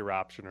fifth-year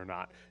option or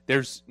not.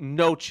 There's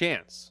no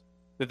chance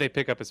that they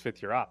pick up his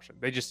fifth-year option.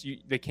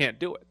 They can't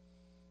do it.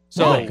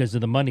 So because of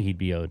the money he'd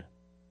be owed.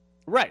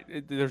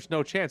 Right. There's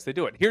no chance they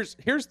do it. Here's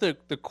the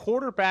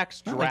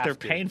quarterbacks drafted. Like they're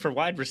paying for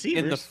wide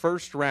receivers in the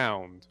first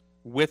round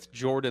with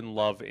Jordan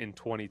Love in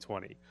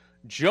 2020.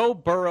 Joe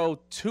Burrow,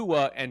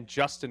 Tua, and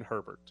Justin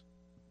Herbert.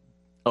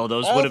 Oh,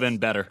 those would have been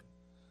better.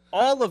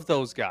 All of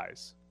those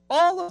guys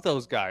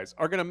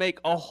are going to make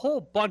a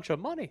whole bunch of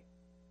money.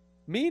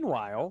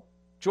 Meanwhile,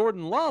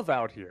 Jordan Love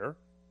out here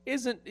he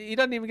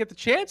doesn't even get the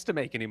chance to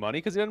make any money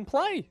because he doesn't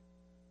play.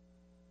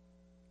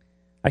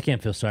 I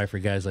can't feel sorry for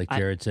guys like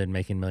Jared said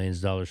making millions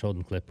of dollars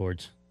holding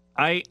clipboards.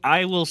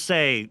 I will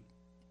say,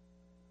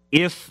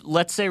 if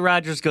let's say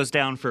Rodgers goes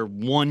down for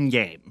one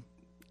game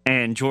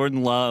and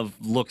Jordan Love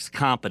looks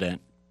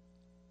competent,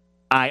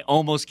 I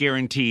almost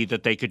guarantee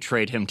that they could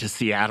trade him to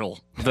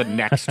Seattle the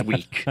next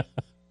week.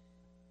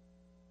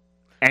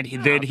 And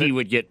then he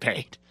would get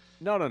paid.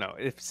 No.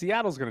 If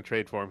Seattle's going to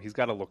trade for him, he's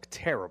got to look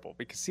terrible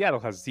because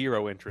Seattle has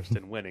zero interest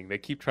in winning. They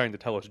keep trying to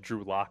tell us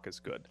Drew Lock is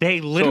good.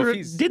 They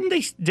literally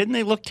didn't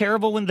they look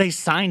terrible when they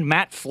signed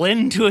Matt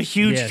Flynn to a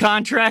huge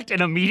contract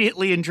and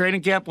immediately in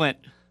training camp went,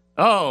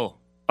 oh,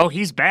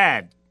 he's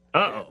bad.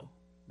 Uh-oh.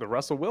 The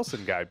Russell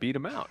Wilson guy beat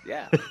him out.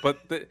 Yeah,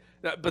 but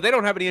they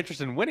don't have any interest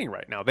in winning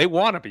right now. They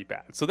want to be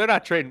bad, so they're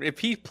not trading. If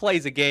he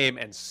plays a game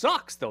and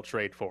sucks, they'll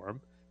trade for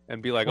him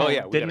and be like, well, oh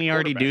yeah, didn't he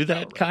already do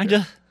that kind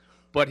of?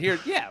 But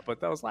but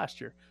that was last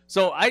year.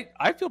 So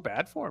I feel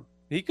bad for him.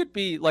 He could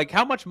be like,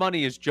 how much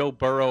money is Joe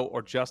Burrow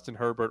or Justin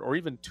Herbert or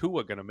even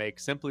Tua going to make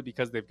simply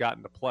because they've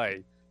gotten to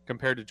play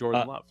compared to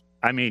Jordan Love?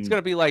 I mean, it's going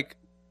to be like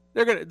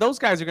those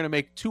guys are going to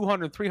make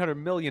 $200-300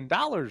 million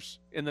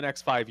in the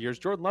next 5 years.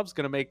 Jordan Love's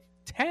going to make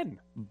 10.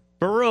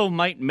 Burrow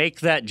might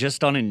make that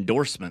just on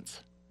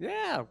endorsements.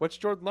 Yeah, what's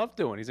Jordan Love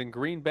doing? He's in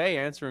Green Bay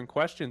answering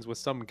questions with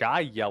some guy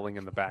yelling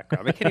in the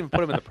background. They can't even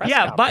put him in the press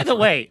conference. By the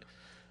way,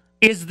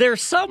 is there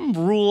some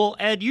rule,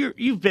 Ed,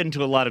 you've been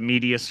to a lot of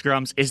media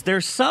scrums. Is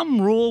there some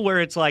rule where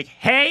it's like,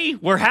 hey,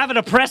 we're having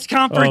a press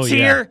conference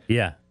here?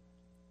 Yeah.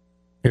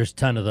 There's a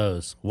ton of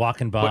those.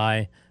 Walking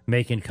by,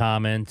 making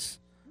comments,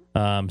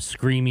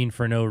 screaming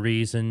for no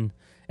reason.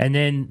 And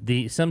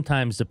then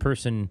sometimes the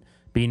person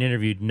being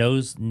interviewed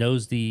knows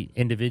the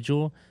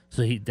individual,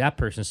 so that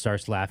person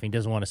starts laughing,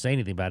 doesn't want to say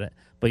anything about it,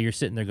 but you're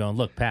sitting there going,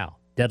 look, pal,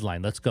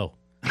 deadline, let's go.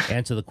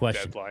 Answer the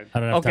question. I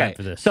don't have time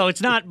for this. So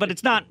it's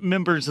not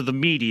members of the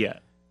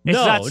media.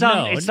 It's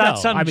not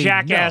some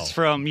jackass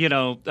from,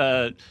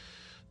 the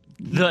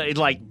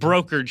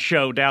brokered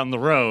show down the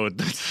road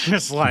that's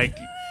just like,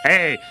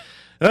 hey,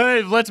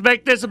 let's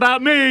make this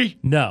about me.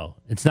 No,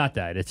 it's not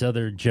that. It's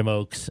other Jim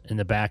Oaks in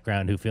the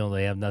background who feel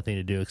they have nothing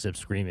to do except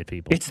scream at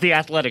people. It's the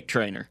athletic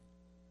trainer.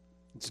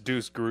 It's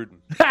Deuce Gruden.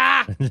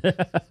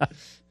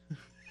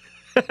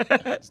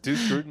 It's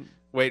Deuce Gruden.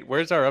 Wait,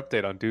 where's our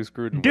update on Deuce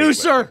Gruden?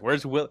 Deucer!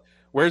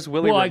 Where's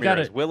Willie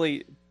Ramirez?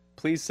 Willie,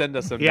 please send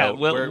us a note.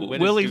 When is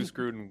Deuce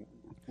Gruden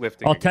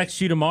lifting? I'll text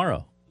you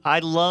tomorrow. I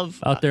love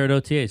out there at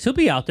OTAs. He'll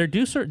be out there.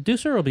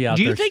 Deucer will be out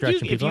there. Do you think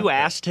stretching if you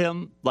asked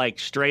him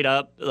straight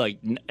up,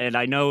 and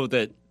I know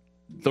that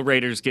the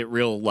Raiders get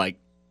real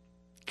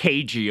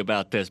cagey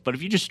about this, but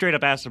if you just straight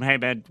up asked him, hey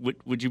man,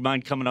 would you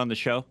mind coming on the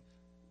show?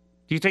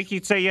 Do you think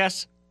he'd say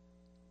yes?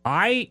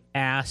 I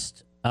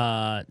asked.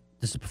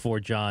 This is before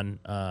John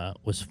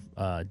was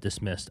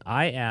dismissed.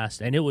 I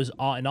asked, and it was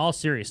in all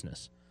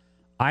seriousness,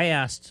 I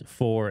asked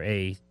for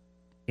a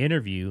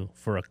interview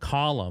for a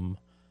column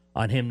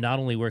on him not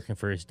only working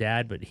for his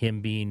dad, but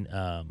him being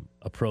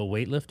a pro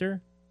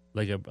weightlifter,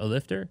 like a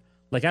lifter.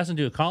 Like, I was going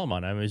to do a column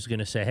on him. I was going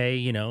to say, hey,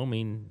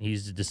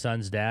 he's the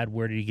son's dad.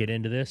 Where did he get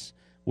into this?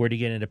 Where did he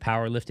get into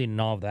powerlifting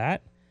and all of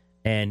that?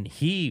 And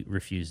he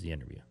refused the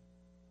interview.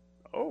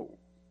 Oh.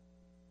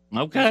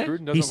 Okay.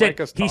 He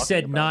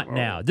said not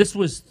now. This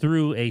was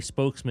through a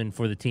spokesman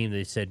for the team.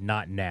 They said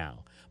not now.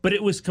 But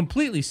it was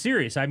completely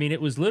serious. I mean,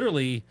 it was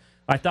literally,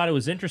 I thought it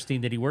was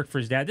interesting that he worked for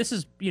his dad. This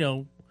is, he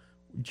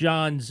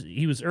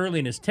was early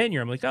in his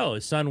tenure. I'm like, oh,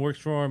 his son works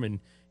for him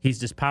and he's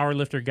this power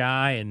lifter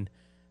guy and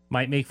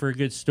might make for a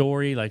good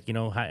story, like,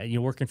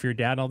 you're working for your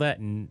dad and all that.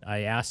 And I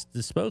asked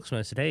the spokesman,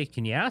 I said, hey,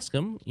 can you ask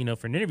him,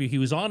 for an interview? He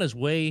was on his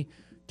way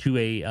to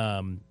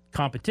a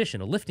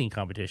competition, a lifting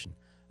competition.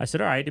 I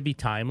said, all right, to be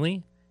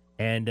timely.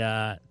 And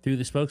through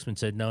the spokesman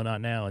said, no, not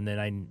now. And then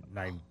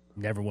I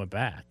never went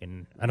back.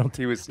 And I don't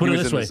He was in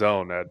the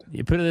zone, Ed.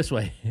 You put it this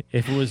way.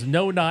 If it was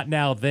no, not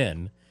now,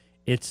 then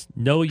it's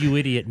no, you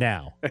idiot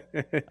now.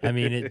 I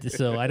mean,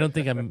 so I don't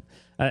think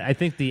I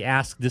think the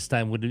ask this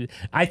time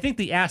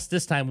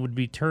would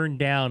be turned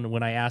down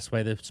when I asked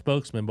by the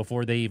spokesman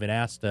before they even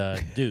asked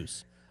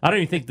Deuce. I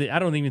don't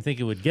even think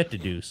it would get to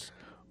Deuce.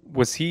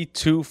 Was he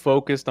too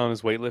focused on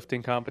his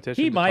weightlifting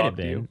competition? He might have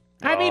been.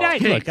 I mean,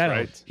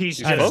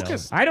 He's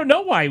focused. I don't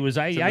know why he was.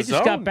 I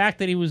just got back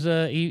that he was.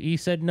 He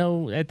said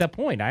no at that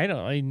point.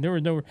 There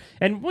was no,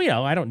 and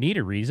I don't need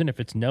a reason. If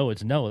it's no,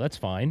 it's no. That's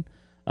fine.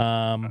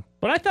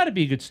 But I thought it'd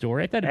be a good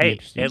story. I thought it'd be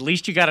interesting. At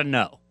least you got to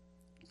know.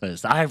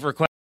 Because I've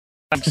requested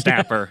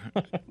snapper,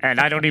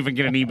 and I don't even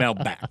get an email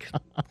back.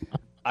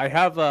 I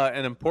have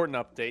an important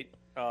update.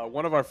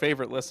 One of our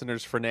favorite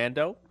listeners,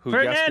 Fernando,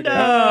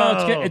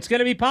 it's going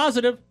to be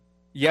positive.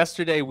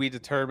 Yesterday, we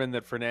determined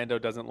that Fernando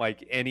doesn't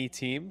like any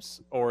teams,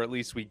 or at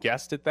least we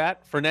guessed at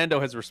that. Fernando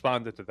has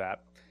responded to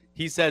that.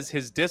 He says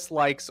his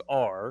dislikes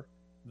are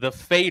the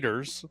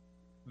Faders,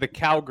 the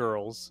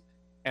Cowgirls,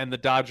 and the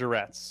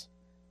Dodgerettes.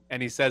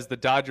 And he says the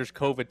Dodgers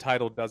COVID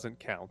title doesn't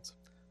count.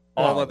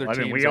 All other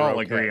teams we are all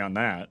okay. agree on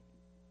that.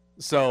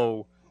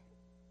 So,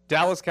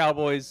 Dallas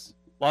Cowboys,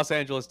 Los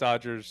Angeles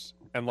Dodgers,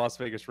 and Las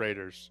Vegas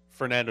Raiders,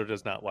 Fernando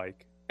does not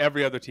like.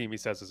 Every other team he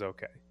says is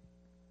okay.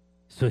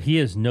 So he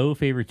has no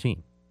favorite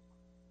team.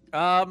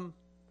 I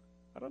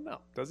don't know.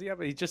 Does he have?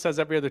 He just says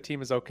every other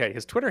team is okay.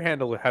 His Twitter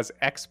handle has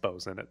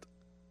Expos in it.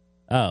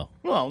 Oh,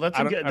 well, that's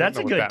a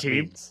good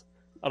team. Means.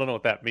 I don't know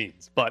what that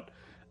means, but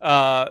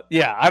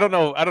yeah, I don't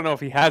know. I don't know if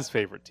he has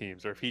favorite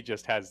teams or if he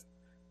just has.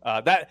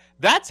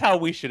 That's how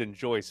we should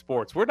enjoy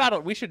sports.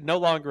 We should no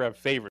longer have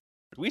favorites.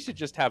 We should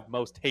just have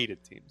most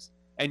hated teams.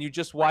 And you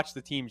just watch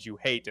the teams you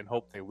hate and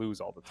hope they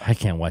lose all the time. I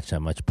can't watch that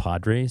much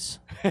Padres.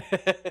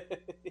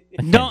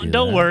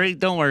 Don't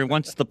worry.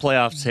 Once the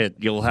playoffs hit,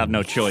 you'll have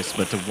no choice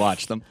but to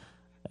watch them.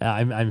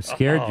 I'm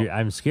scared.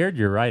 I'm scared.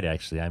 You're right.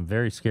 Actually, I'm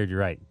very scared. You're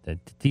right. The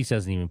Tatis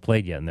hasn't even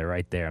played yet, and they're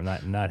right there.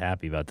 I'm not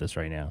happy about this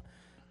right now.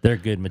 They're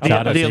good.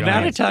 Machado. The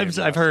amount of times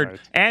I've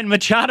heard, and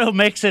Machado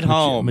makes it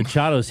home.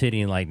 Machado's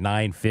hitting like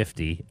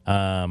 950.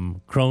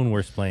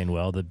 Cronenworth's playing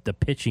well. The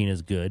pitching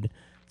is good.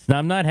 So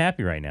I'm not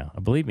happy right now.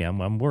 Believe me,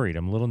 I'm worried.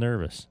 I'm a little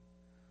nervous.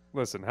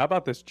 Listen, how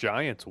about this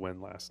Giants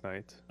win last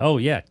night? Oh,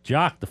 yeah.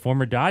 Jock, the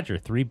former Dodger,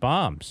 3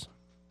 bombs.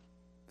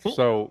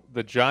 So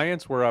the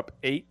Giants were up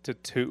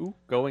 8-2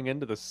 going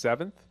into the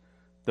 7th.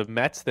 The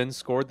Mets then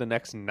scored the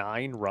next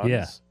 9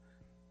 runs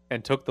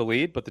and took the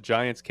lead, but the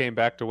Giants came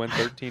back to win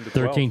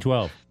 13-12.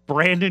 13-12.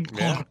 Brandon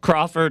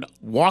Crawford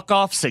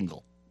walk-off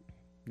single.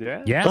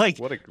 Yeah. Yeah. Like,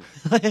 what a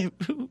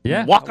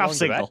walk-off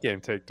single. How long did that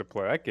game take to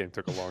play? That game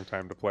took a long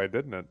time to play,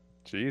 didn't it?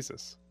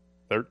 Jesus.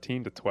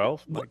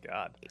 13-12? My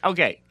God.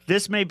 Okay,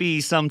 this may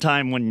be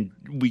sometime when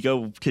we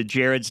go to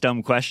Jared's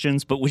dumb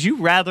questions, but would you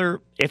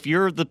rather, if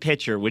you're the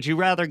pitcher, would you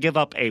rather give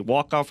up a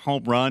walk-off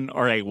home run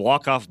or a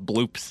walk-off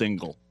bloop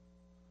single?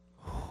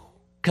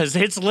 Because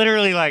it's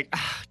literally like,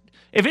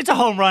 if it's a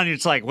home run,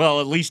 it's like,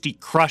 well, at least he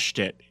crushed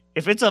it.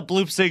 If it's a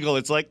bloop single,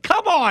 it's like,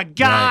 come on,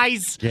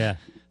 guys. Right. Yeah.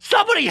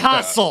 Somebody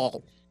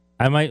hustle.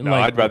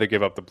 I'd rather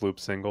give up the bloop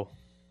single.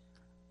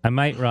 I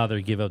might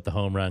rather give up the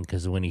home run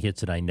because when he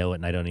hits it, I know it,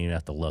 and I don't even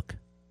have to look.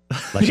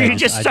 Like I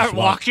just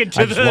walk straight.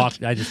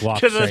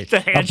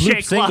 The handshake a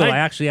bloop single, line. I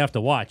actually have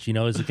to watch.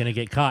 Is it going to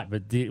get caught?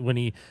 But when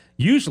he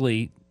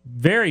usually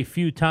very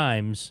few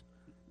times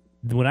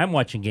when I'm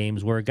watching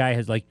games where a guy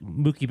has like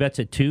Mookie Betts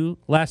at 2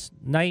 last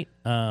night,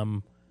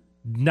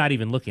 not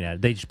even looking at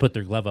it, they just put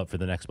their glove up for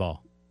the next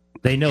ball.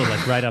 They know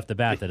like right off the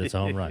bat that it's a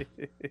home run.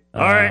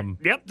 All right,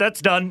 yep,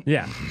 that's done.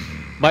 Yeah,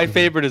 my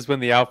favorite is when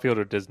the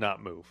outfielder does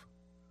not move.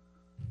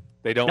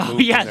 They don't move.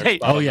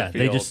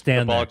 They just stand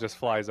there. The ball there. just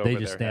flies over just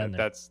their stand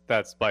head. there.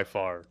 That's by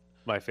far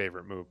my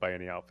favorite move by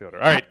any outfielder.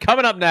 All right,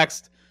 coming up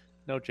next,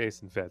 no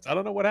Jason Fitz. I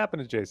don't know what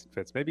happened to Jason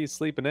Fitz. Maybe he's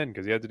sleeping in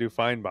because he had to do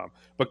Feinbaum.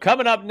 But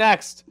coming up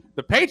next,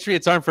 the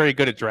Patriots aren't very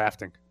good at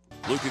drafting.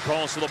 Luka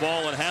calls for the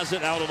ball and has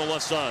it out on the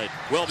left side,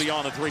 well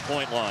beyond the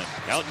three-point line.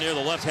 Out near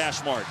the left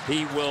hash mark.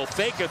 He will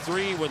fake a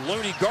 3 with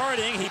Looney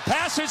guarding. He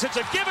passes. It's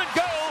a give and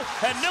go.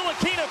 And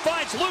Ntilikina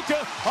finds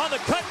Luka on the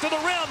cut to the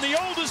rim.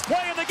 The oldest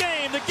play in the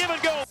game, the give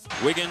and go.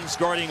 Wiggins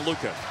guarding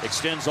Luka.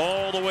 Extends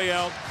all the way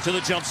out to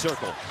the jump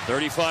circle.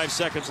 35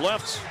 seconds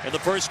left in the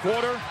first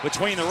quarter.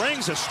 Between the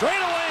rings, a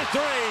straightaway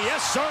 3.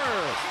 Yes,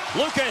 sir.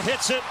 Luka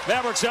hits it.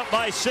 Mavericks up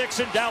by 6,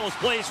 and Dallas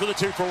plays for the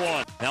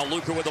 2-for-1. Now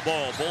Luka with the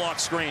ball. Bullock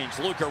screens.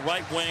 Luka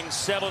right wing,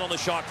 7 on the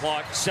shot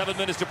clock. 7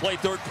 minutes to play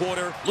third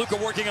quarter. Luka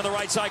working on the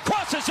right side.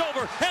 Crosses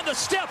over, and the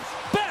step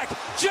back.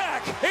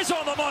 Jack is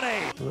on the money.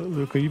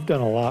 Luka, you've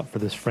done a lot for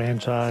this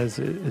franchise.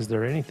 Is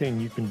there anything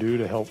you can do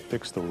to help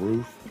fix the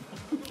roof?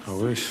 I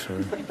wish,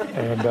 sir.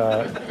 And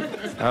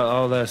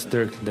I'll ask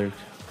Dirk.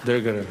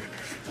 They're gonna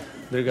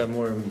They got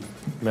more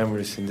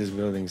memories in this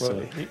building,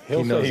 so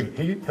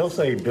he'll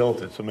say he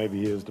built it, so maybe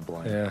he is to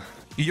blame. Yeah.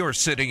 You're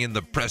sitting in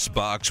the press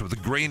box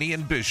with Graney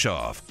and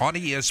Bischoff on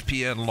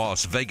ESPN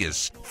Las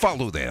Vegas.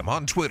 Follow them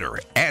on Twitter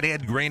at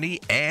Ed Graney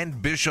and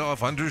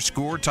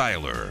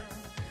Bischoff_Tyler.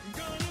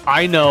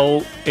 I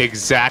know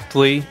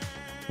exactly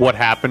what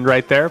happened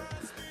right there.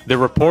 The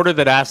reporter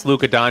that asked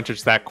Luka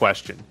Doncic that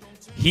question,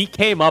 he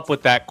came up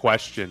with that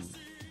question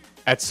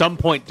at some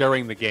point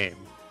during the game.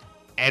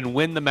 And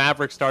when the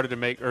Mavericks started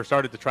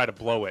to try to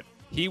blow it,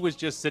 he was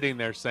just sitting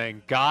there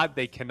saying, God,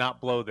 they cannot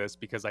blow this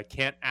because I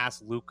can't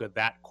ask Luka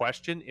that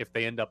question if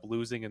they end up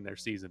losing and their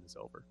season is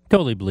over.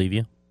 Totally believe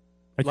you.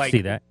 I can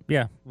see that.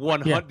 Yeah.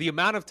 100. The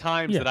amount of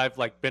times that I've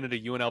been at a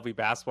UNLV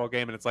basketball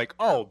game and it's like,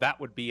 oh, that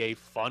would be a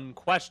fun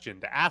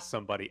question to ask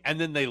somebody. And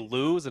then they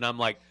lose and I'm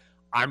like,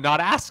 I'm not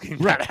asking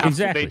that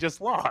after they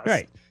just lost.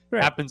 Right.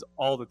 Happens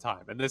all the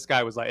time. And this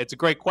guy was like, it's a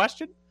great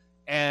question.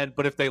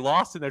 But if they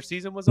lost and their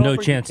season was no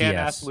over, chance you can't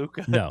ask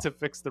Luka to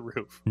fix the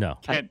roof. No.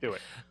 Can't do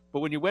it.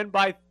 But when you win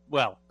by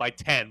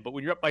 10, but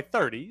when you're up by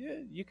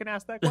 30, you can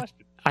ask that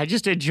question. I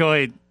just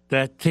enjoyed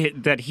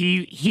that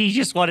he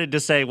just wanted to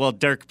say, well,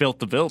 Dirk built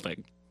the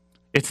building.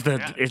 It's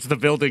the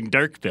building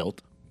Dirk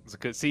built.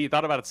 See, you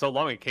thought about it so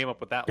long, it came up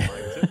with that line,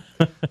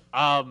 too.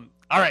 All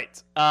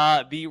right.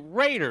 Not the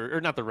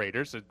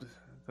Raiders.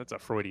 That's a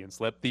Freudian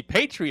slip. The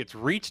Patriots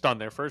reached on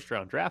their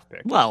first-round draft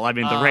pick. Well, I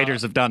mean, the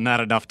Raiders have done that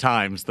enough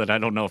times that I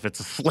don't know if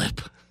it's a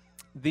slip.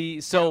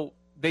 So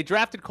they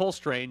drafted Cole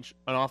Strange,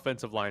 an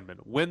offensive lineman.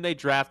 When they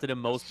drafted him,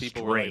 most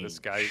people were like,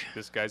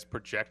 this guy's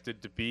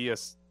projected to be a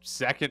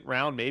second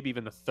round, maybe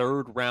even a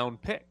third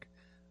round pick.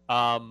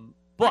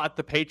 But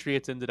the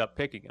Patriots ended up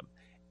picking him.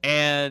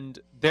 And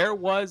there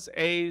was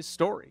a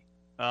story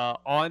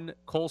on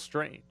Cole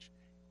Strange.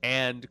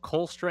 And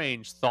Cole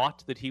Strange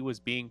thought that he was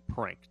being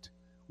pranked.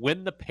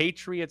 When the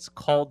Patriots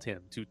called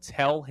him to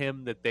tell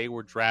him that they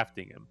were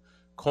drafting him,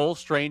 Cole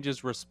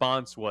Strange's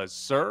response was,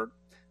 sir,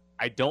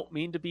 I don't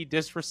mean to be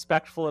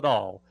disrespectful at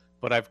all,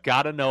 but I've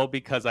got to know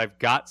because I've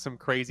got some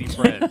crazy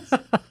friends.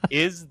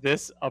 Is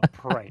this a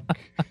prank?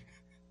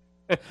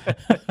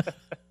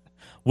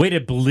 Way to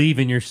believe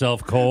in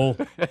yourself, Cole.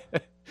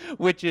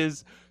 Which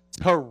is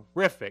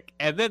terrific.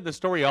 And then the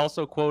story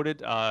also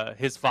quoted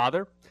his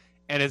father,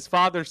 and his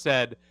father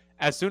said,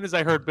 as soon as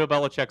I heard Bill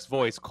Belichick's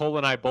voice, Cole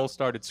and I both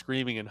started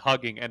screaming and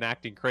hugging and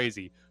acting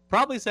crazy,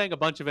 probably saying a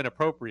bunch of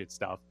inappropriate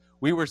stuff.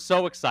 We were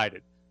so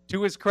excited.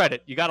 To his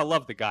credit, you got to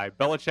love the guy.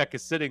 Belichick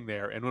is sitting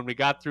there, and when we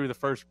got through the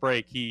first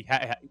break, he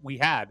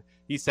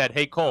said,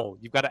 hey, Cole,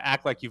 you've got to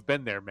act like you've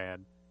been there,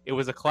 man. It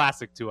was a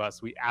classic to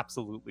us. We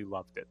absolutely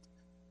loved it.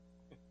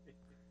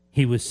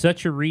 He was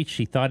such a reach,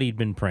 he thought he'd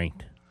been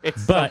pranked.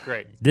 It's so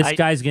great. This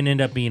guy's going to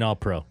end up being all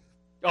pro.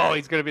 Oh,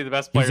 he's going to be the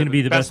best player. He's going to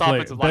be the best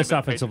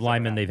offensive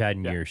lineman they've had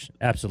in years.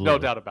 Absolutely. No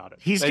doubt about it.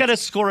 He's going to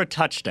score a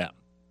touchdown.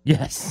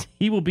 Yes.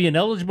 He will be an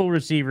eligible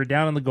receiver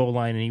down on the goal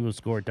line, and he will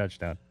score a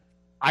touchdown.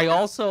 I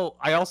also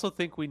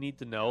think we need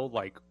to know,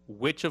 like,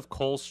 which of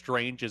Cole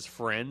Strange's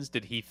friends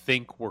did he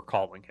think were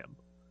calling him?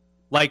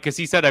 Like, because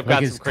he said, I've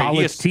got some crazy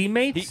college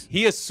teammates?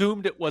 He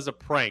assumed it was a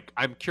prank.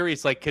 I'm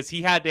curious, like, because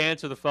he had to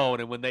answer the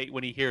phone, and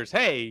when he hears,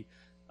 hey,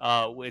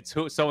 it's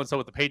so-and-so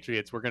with the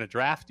Patriots, we're going to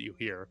draft you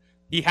here.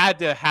 He had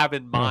to have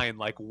in mind,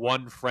 like,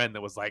 one friend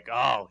that was like,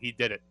 oh, he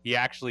did it. He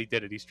actually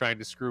did it. He's trying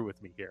to screw with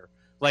me here.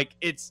 Like,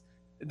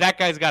 that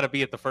guy's got to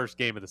be at the first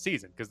game of the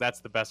season because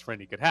that's the best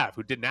friend he could have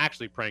who didn't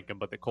actually prank him,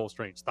 but that Cole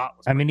Strange thought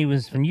was. I mean, he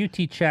was from UT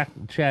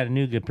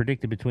Chattanooga,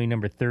 predicted between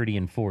number 30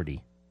 and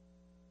 40.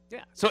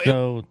 Yeah.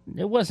 So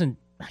it wasn't,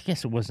 I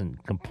guess it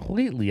wasn't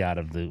completely out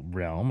of the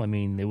realm. I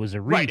mean, it was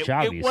a reach,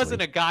 obviously. It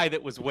wasn't a guy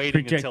that was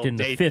waiting until in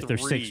day the fifth 3. or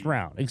sixth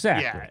round.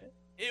 Exactly. Yeah.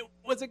 It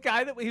was a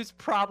guy that he was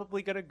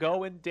probably going to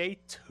go in day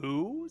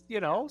 2,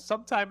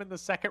 sometime in the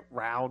second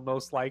round,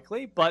 most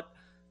likely. But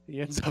he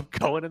ends up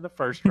going in the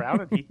first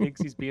round, and he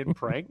thinks he's being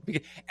pranked.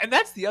 And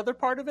that's the other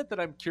part of it that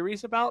I'm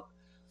curious about.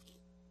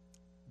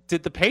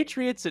 Did the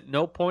Patriots at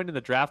no point in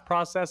the draft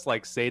process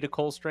say to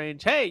Cole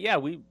Strange, hey, yeah,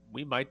 we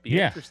might be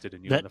interested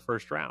in you in the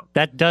first round?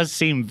 That does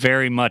seem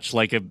very much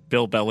like a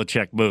Bill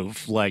Belichick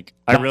move. Like,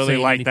 I really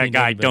like that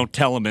guy. Don't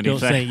tell him anything.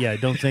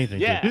 Don't say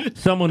anything. Yeah.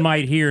 Someone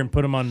might hear and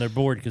put him on their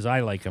board because I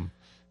like him.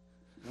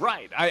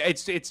 Right.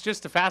 It's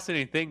just a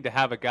fascinating thing to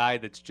have a guy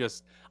that's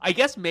just, I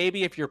guess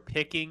maybe if you're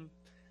picking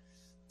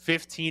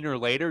 15 or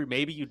later,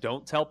 maybe you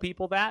don't tell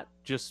people that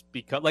just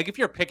because, like, if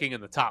you're picking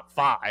in the top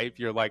 5,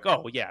 you're like,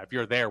 oh yeah, if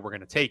you're there, we're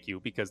going to take you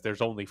because there's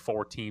only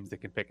 4 teams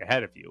that can pick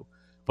ahead of you.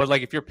 But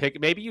like, if you're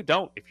picking, maybe you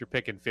don't, if you're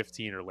picking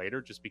 15 or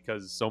later, just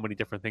because so many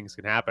different things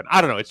can happen.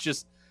 I don't know. It's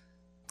just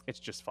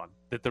fun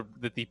that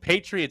the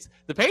Patriots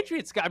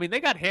got, I mean, they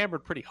got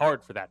hammered pretty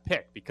hard for that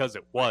pick because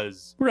it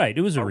was right.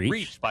 It was a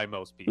reach by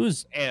most people. It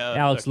was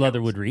Alex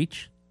Leatherwood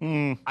reach.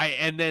 And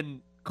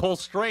then Cole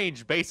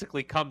Strange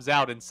basically comes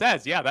out and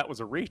says, yeah, that was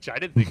a reach. I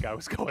didn't think I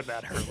was going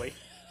that early.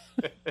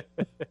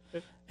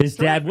 His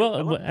dad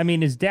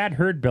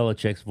heard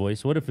Belichick's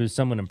voice. What if it was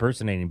someone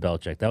impersonating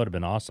Belichick? That would have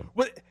been awesome.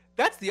 Well,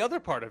 that's the other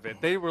part of it.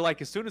 They were like,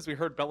 as soon as we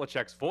heard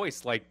Belichick's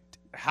voice, like,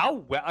 How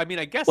well? I mean,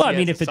 I guess. Well, he I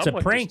mean, has if it's a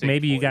somewhat prank, distinct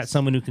maybe you got voice.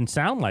 someone who can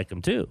sound like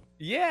him too.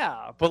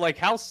 Yeah, but like,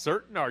 how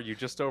certain are you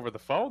just over the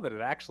phone that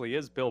it actually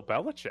is Bill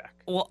Belichick?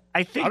 Well,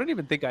 I don't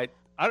even think I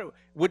don't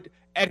would.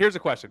 Ed, here's a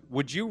question: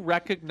 would you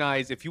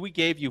recognize if we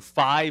gave you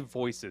 5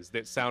 voices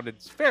that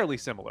sounded fairly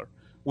similar?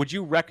 Would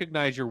you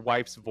recognize your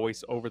wife's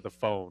voice over the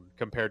phone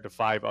compared to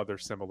 5 other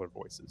similar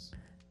voices?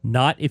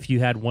 Not if you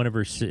had one of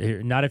her.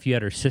 Not if you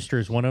had her sister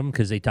as one of them,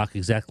 because they talk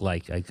exactly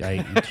like.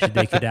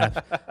 They could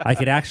have. I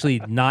could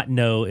actually not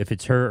know if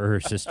it's her or her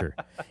sister.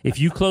 If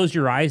you close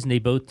your eyes and they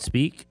both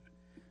speak,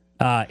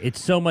 it's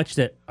so much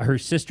that her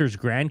sister's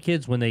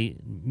grandkids, when they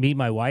meet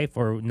my wife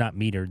or not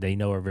meet her, they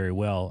know her very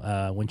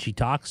well. When she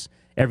talks,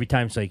 every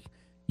time it's like,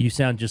 "You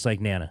sound just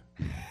like Nana.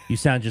 You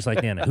sound just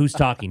like Nana. Who's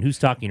talking? Who's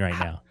talking right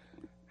now?"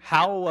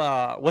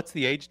 How? What's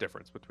the age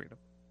difference between them?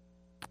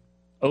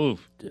 Oh,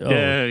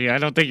 yeah. I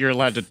don't think you're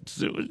allowed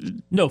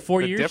to. No,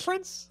 4 The years.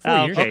 difference?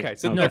 4 years. Okay,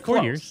 so no, they're 4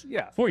 close. years.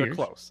 Yeah, 4 they're years.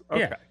 close. Okay.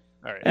 Yeah.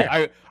 All right. Yeah.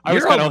 I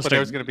was You're kind of almost hoping there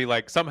a- was going to be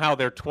like somehow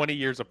they're 20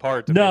 years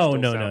apart. and No, they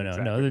no, still no, sound no,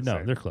 exactly no, the no.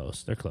 same. They're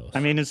close. They're close. I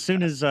mean, as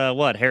soon as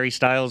Harry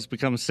Styles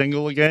becomes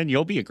single again,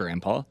 you'll be a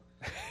grandpa.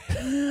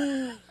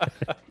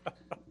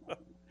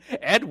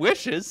 Ed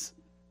wishes.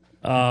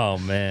 Oh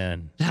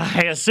man.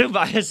 I assume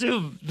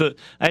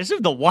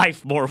the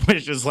wife more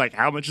wishes like,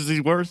 how much is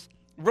he worth?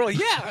 Well,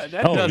 yeah,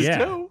 that Oh does yeah.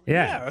 too.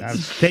 Yeah.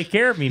 it's- Take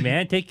care of me,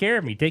 man. Take care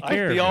of me. Take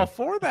care I'd of be me. all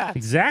for that.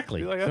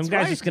 Exactly. Be like, Some "That's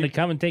guy's right, just going to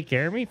come and take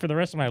care of me for the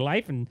rest of my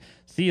life and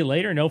see you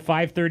later. No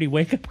 5:30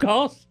 wake up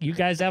calls. You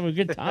guys have a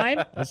good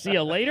time. I'll see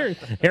you later.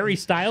 Harry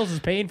Styles is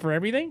paying for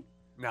everything.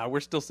 No,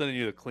 we're still sending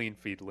you the clean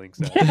feed links.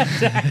 Ed. Yeah,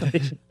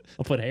 exactly.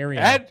 I'll put Harry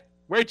on. Ed,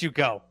 where'd you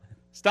go?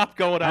 Stop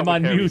going out I'm with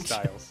on Harry mute.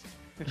 Styles.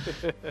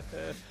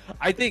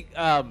 I think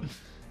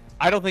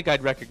I don't think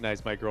I'd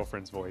recognize my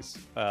girlfriend's voice.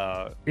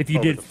 If you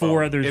over did the 4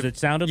 phone. others If- that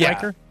sounded yeah, like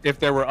her? If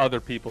there were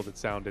other people that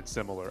sounded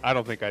similar, I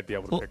don't think I'd be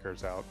able to pick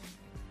hers out.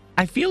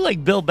 I feel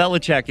like Bill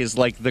Belichick is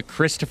like the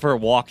Christopher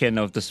Walken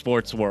of the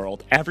sports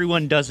world.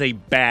 Everyone does a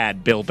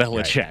bad Bill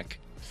Belichick.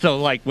 So,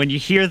 like, when you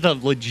hear the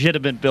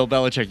legitimate Bill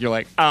Belichick, you're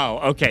like, oh,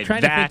 okay, I'm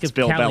trying to that's think of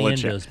Bill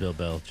Caliendo's Belichick. Bill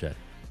Belichick.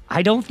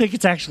 I don't think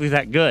it's actually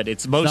that good.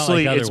 It's not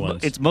mostly like other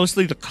ones. it's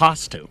mostly the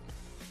costume.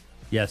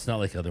 Yeah, it's not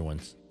like other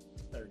ones.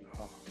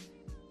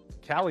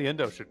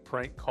 Caliendo should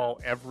prank call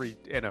every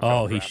NFL.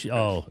 Oh, he draft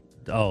should.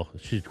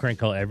 pick. Should crank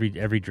call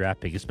every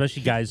draft pick,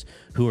 especially guys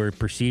who are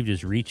perceived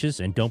as reaches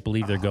and don't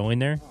believe they're going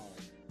there.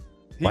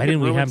 He Why could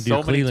didn't we ruin have him do so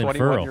many Cleveland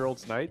Furl?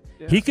 21-year-olds' night.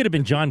 Yeah. He could have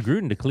been John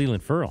Gruden to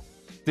Cleveland Furl.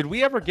 Did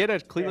we ever get a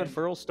Cleveland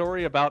Furl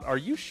story about? Are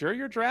you sure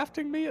you're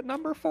drafting me at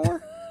number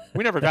 4?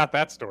 We never got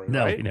that story.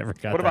 No, right? we never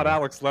got What that about one.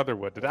 Alex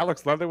Leatherwood? Did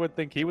Alex Leatherwood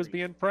think he was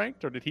being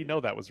pranked, or did he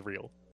know that was real?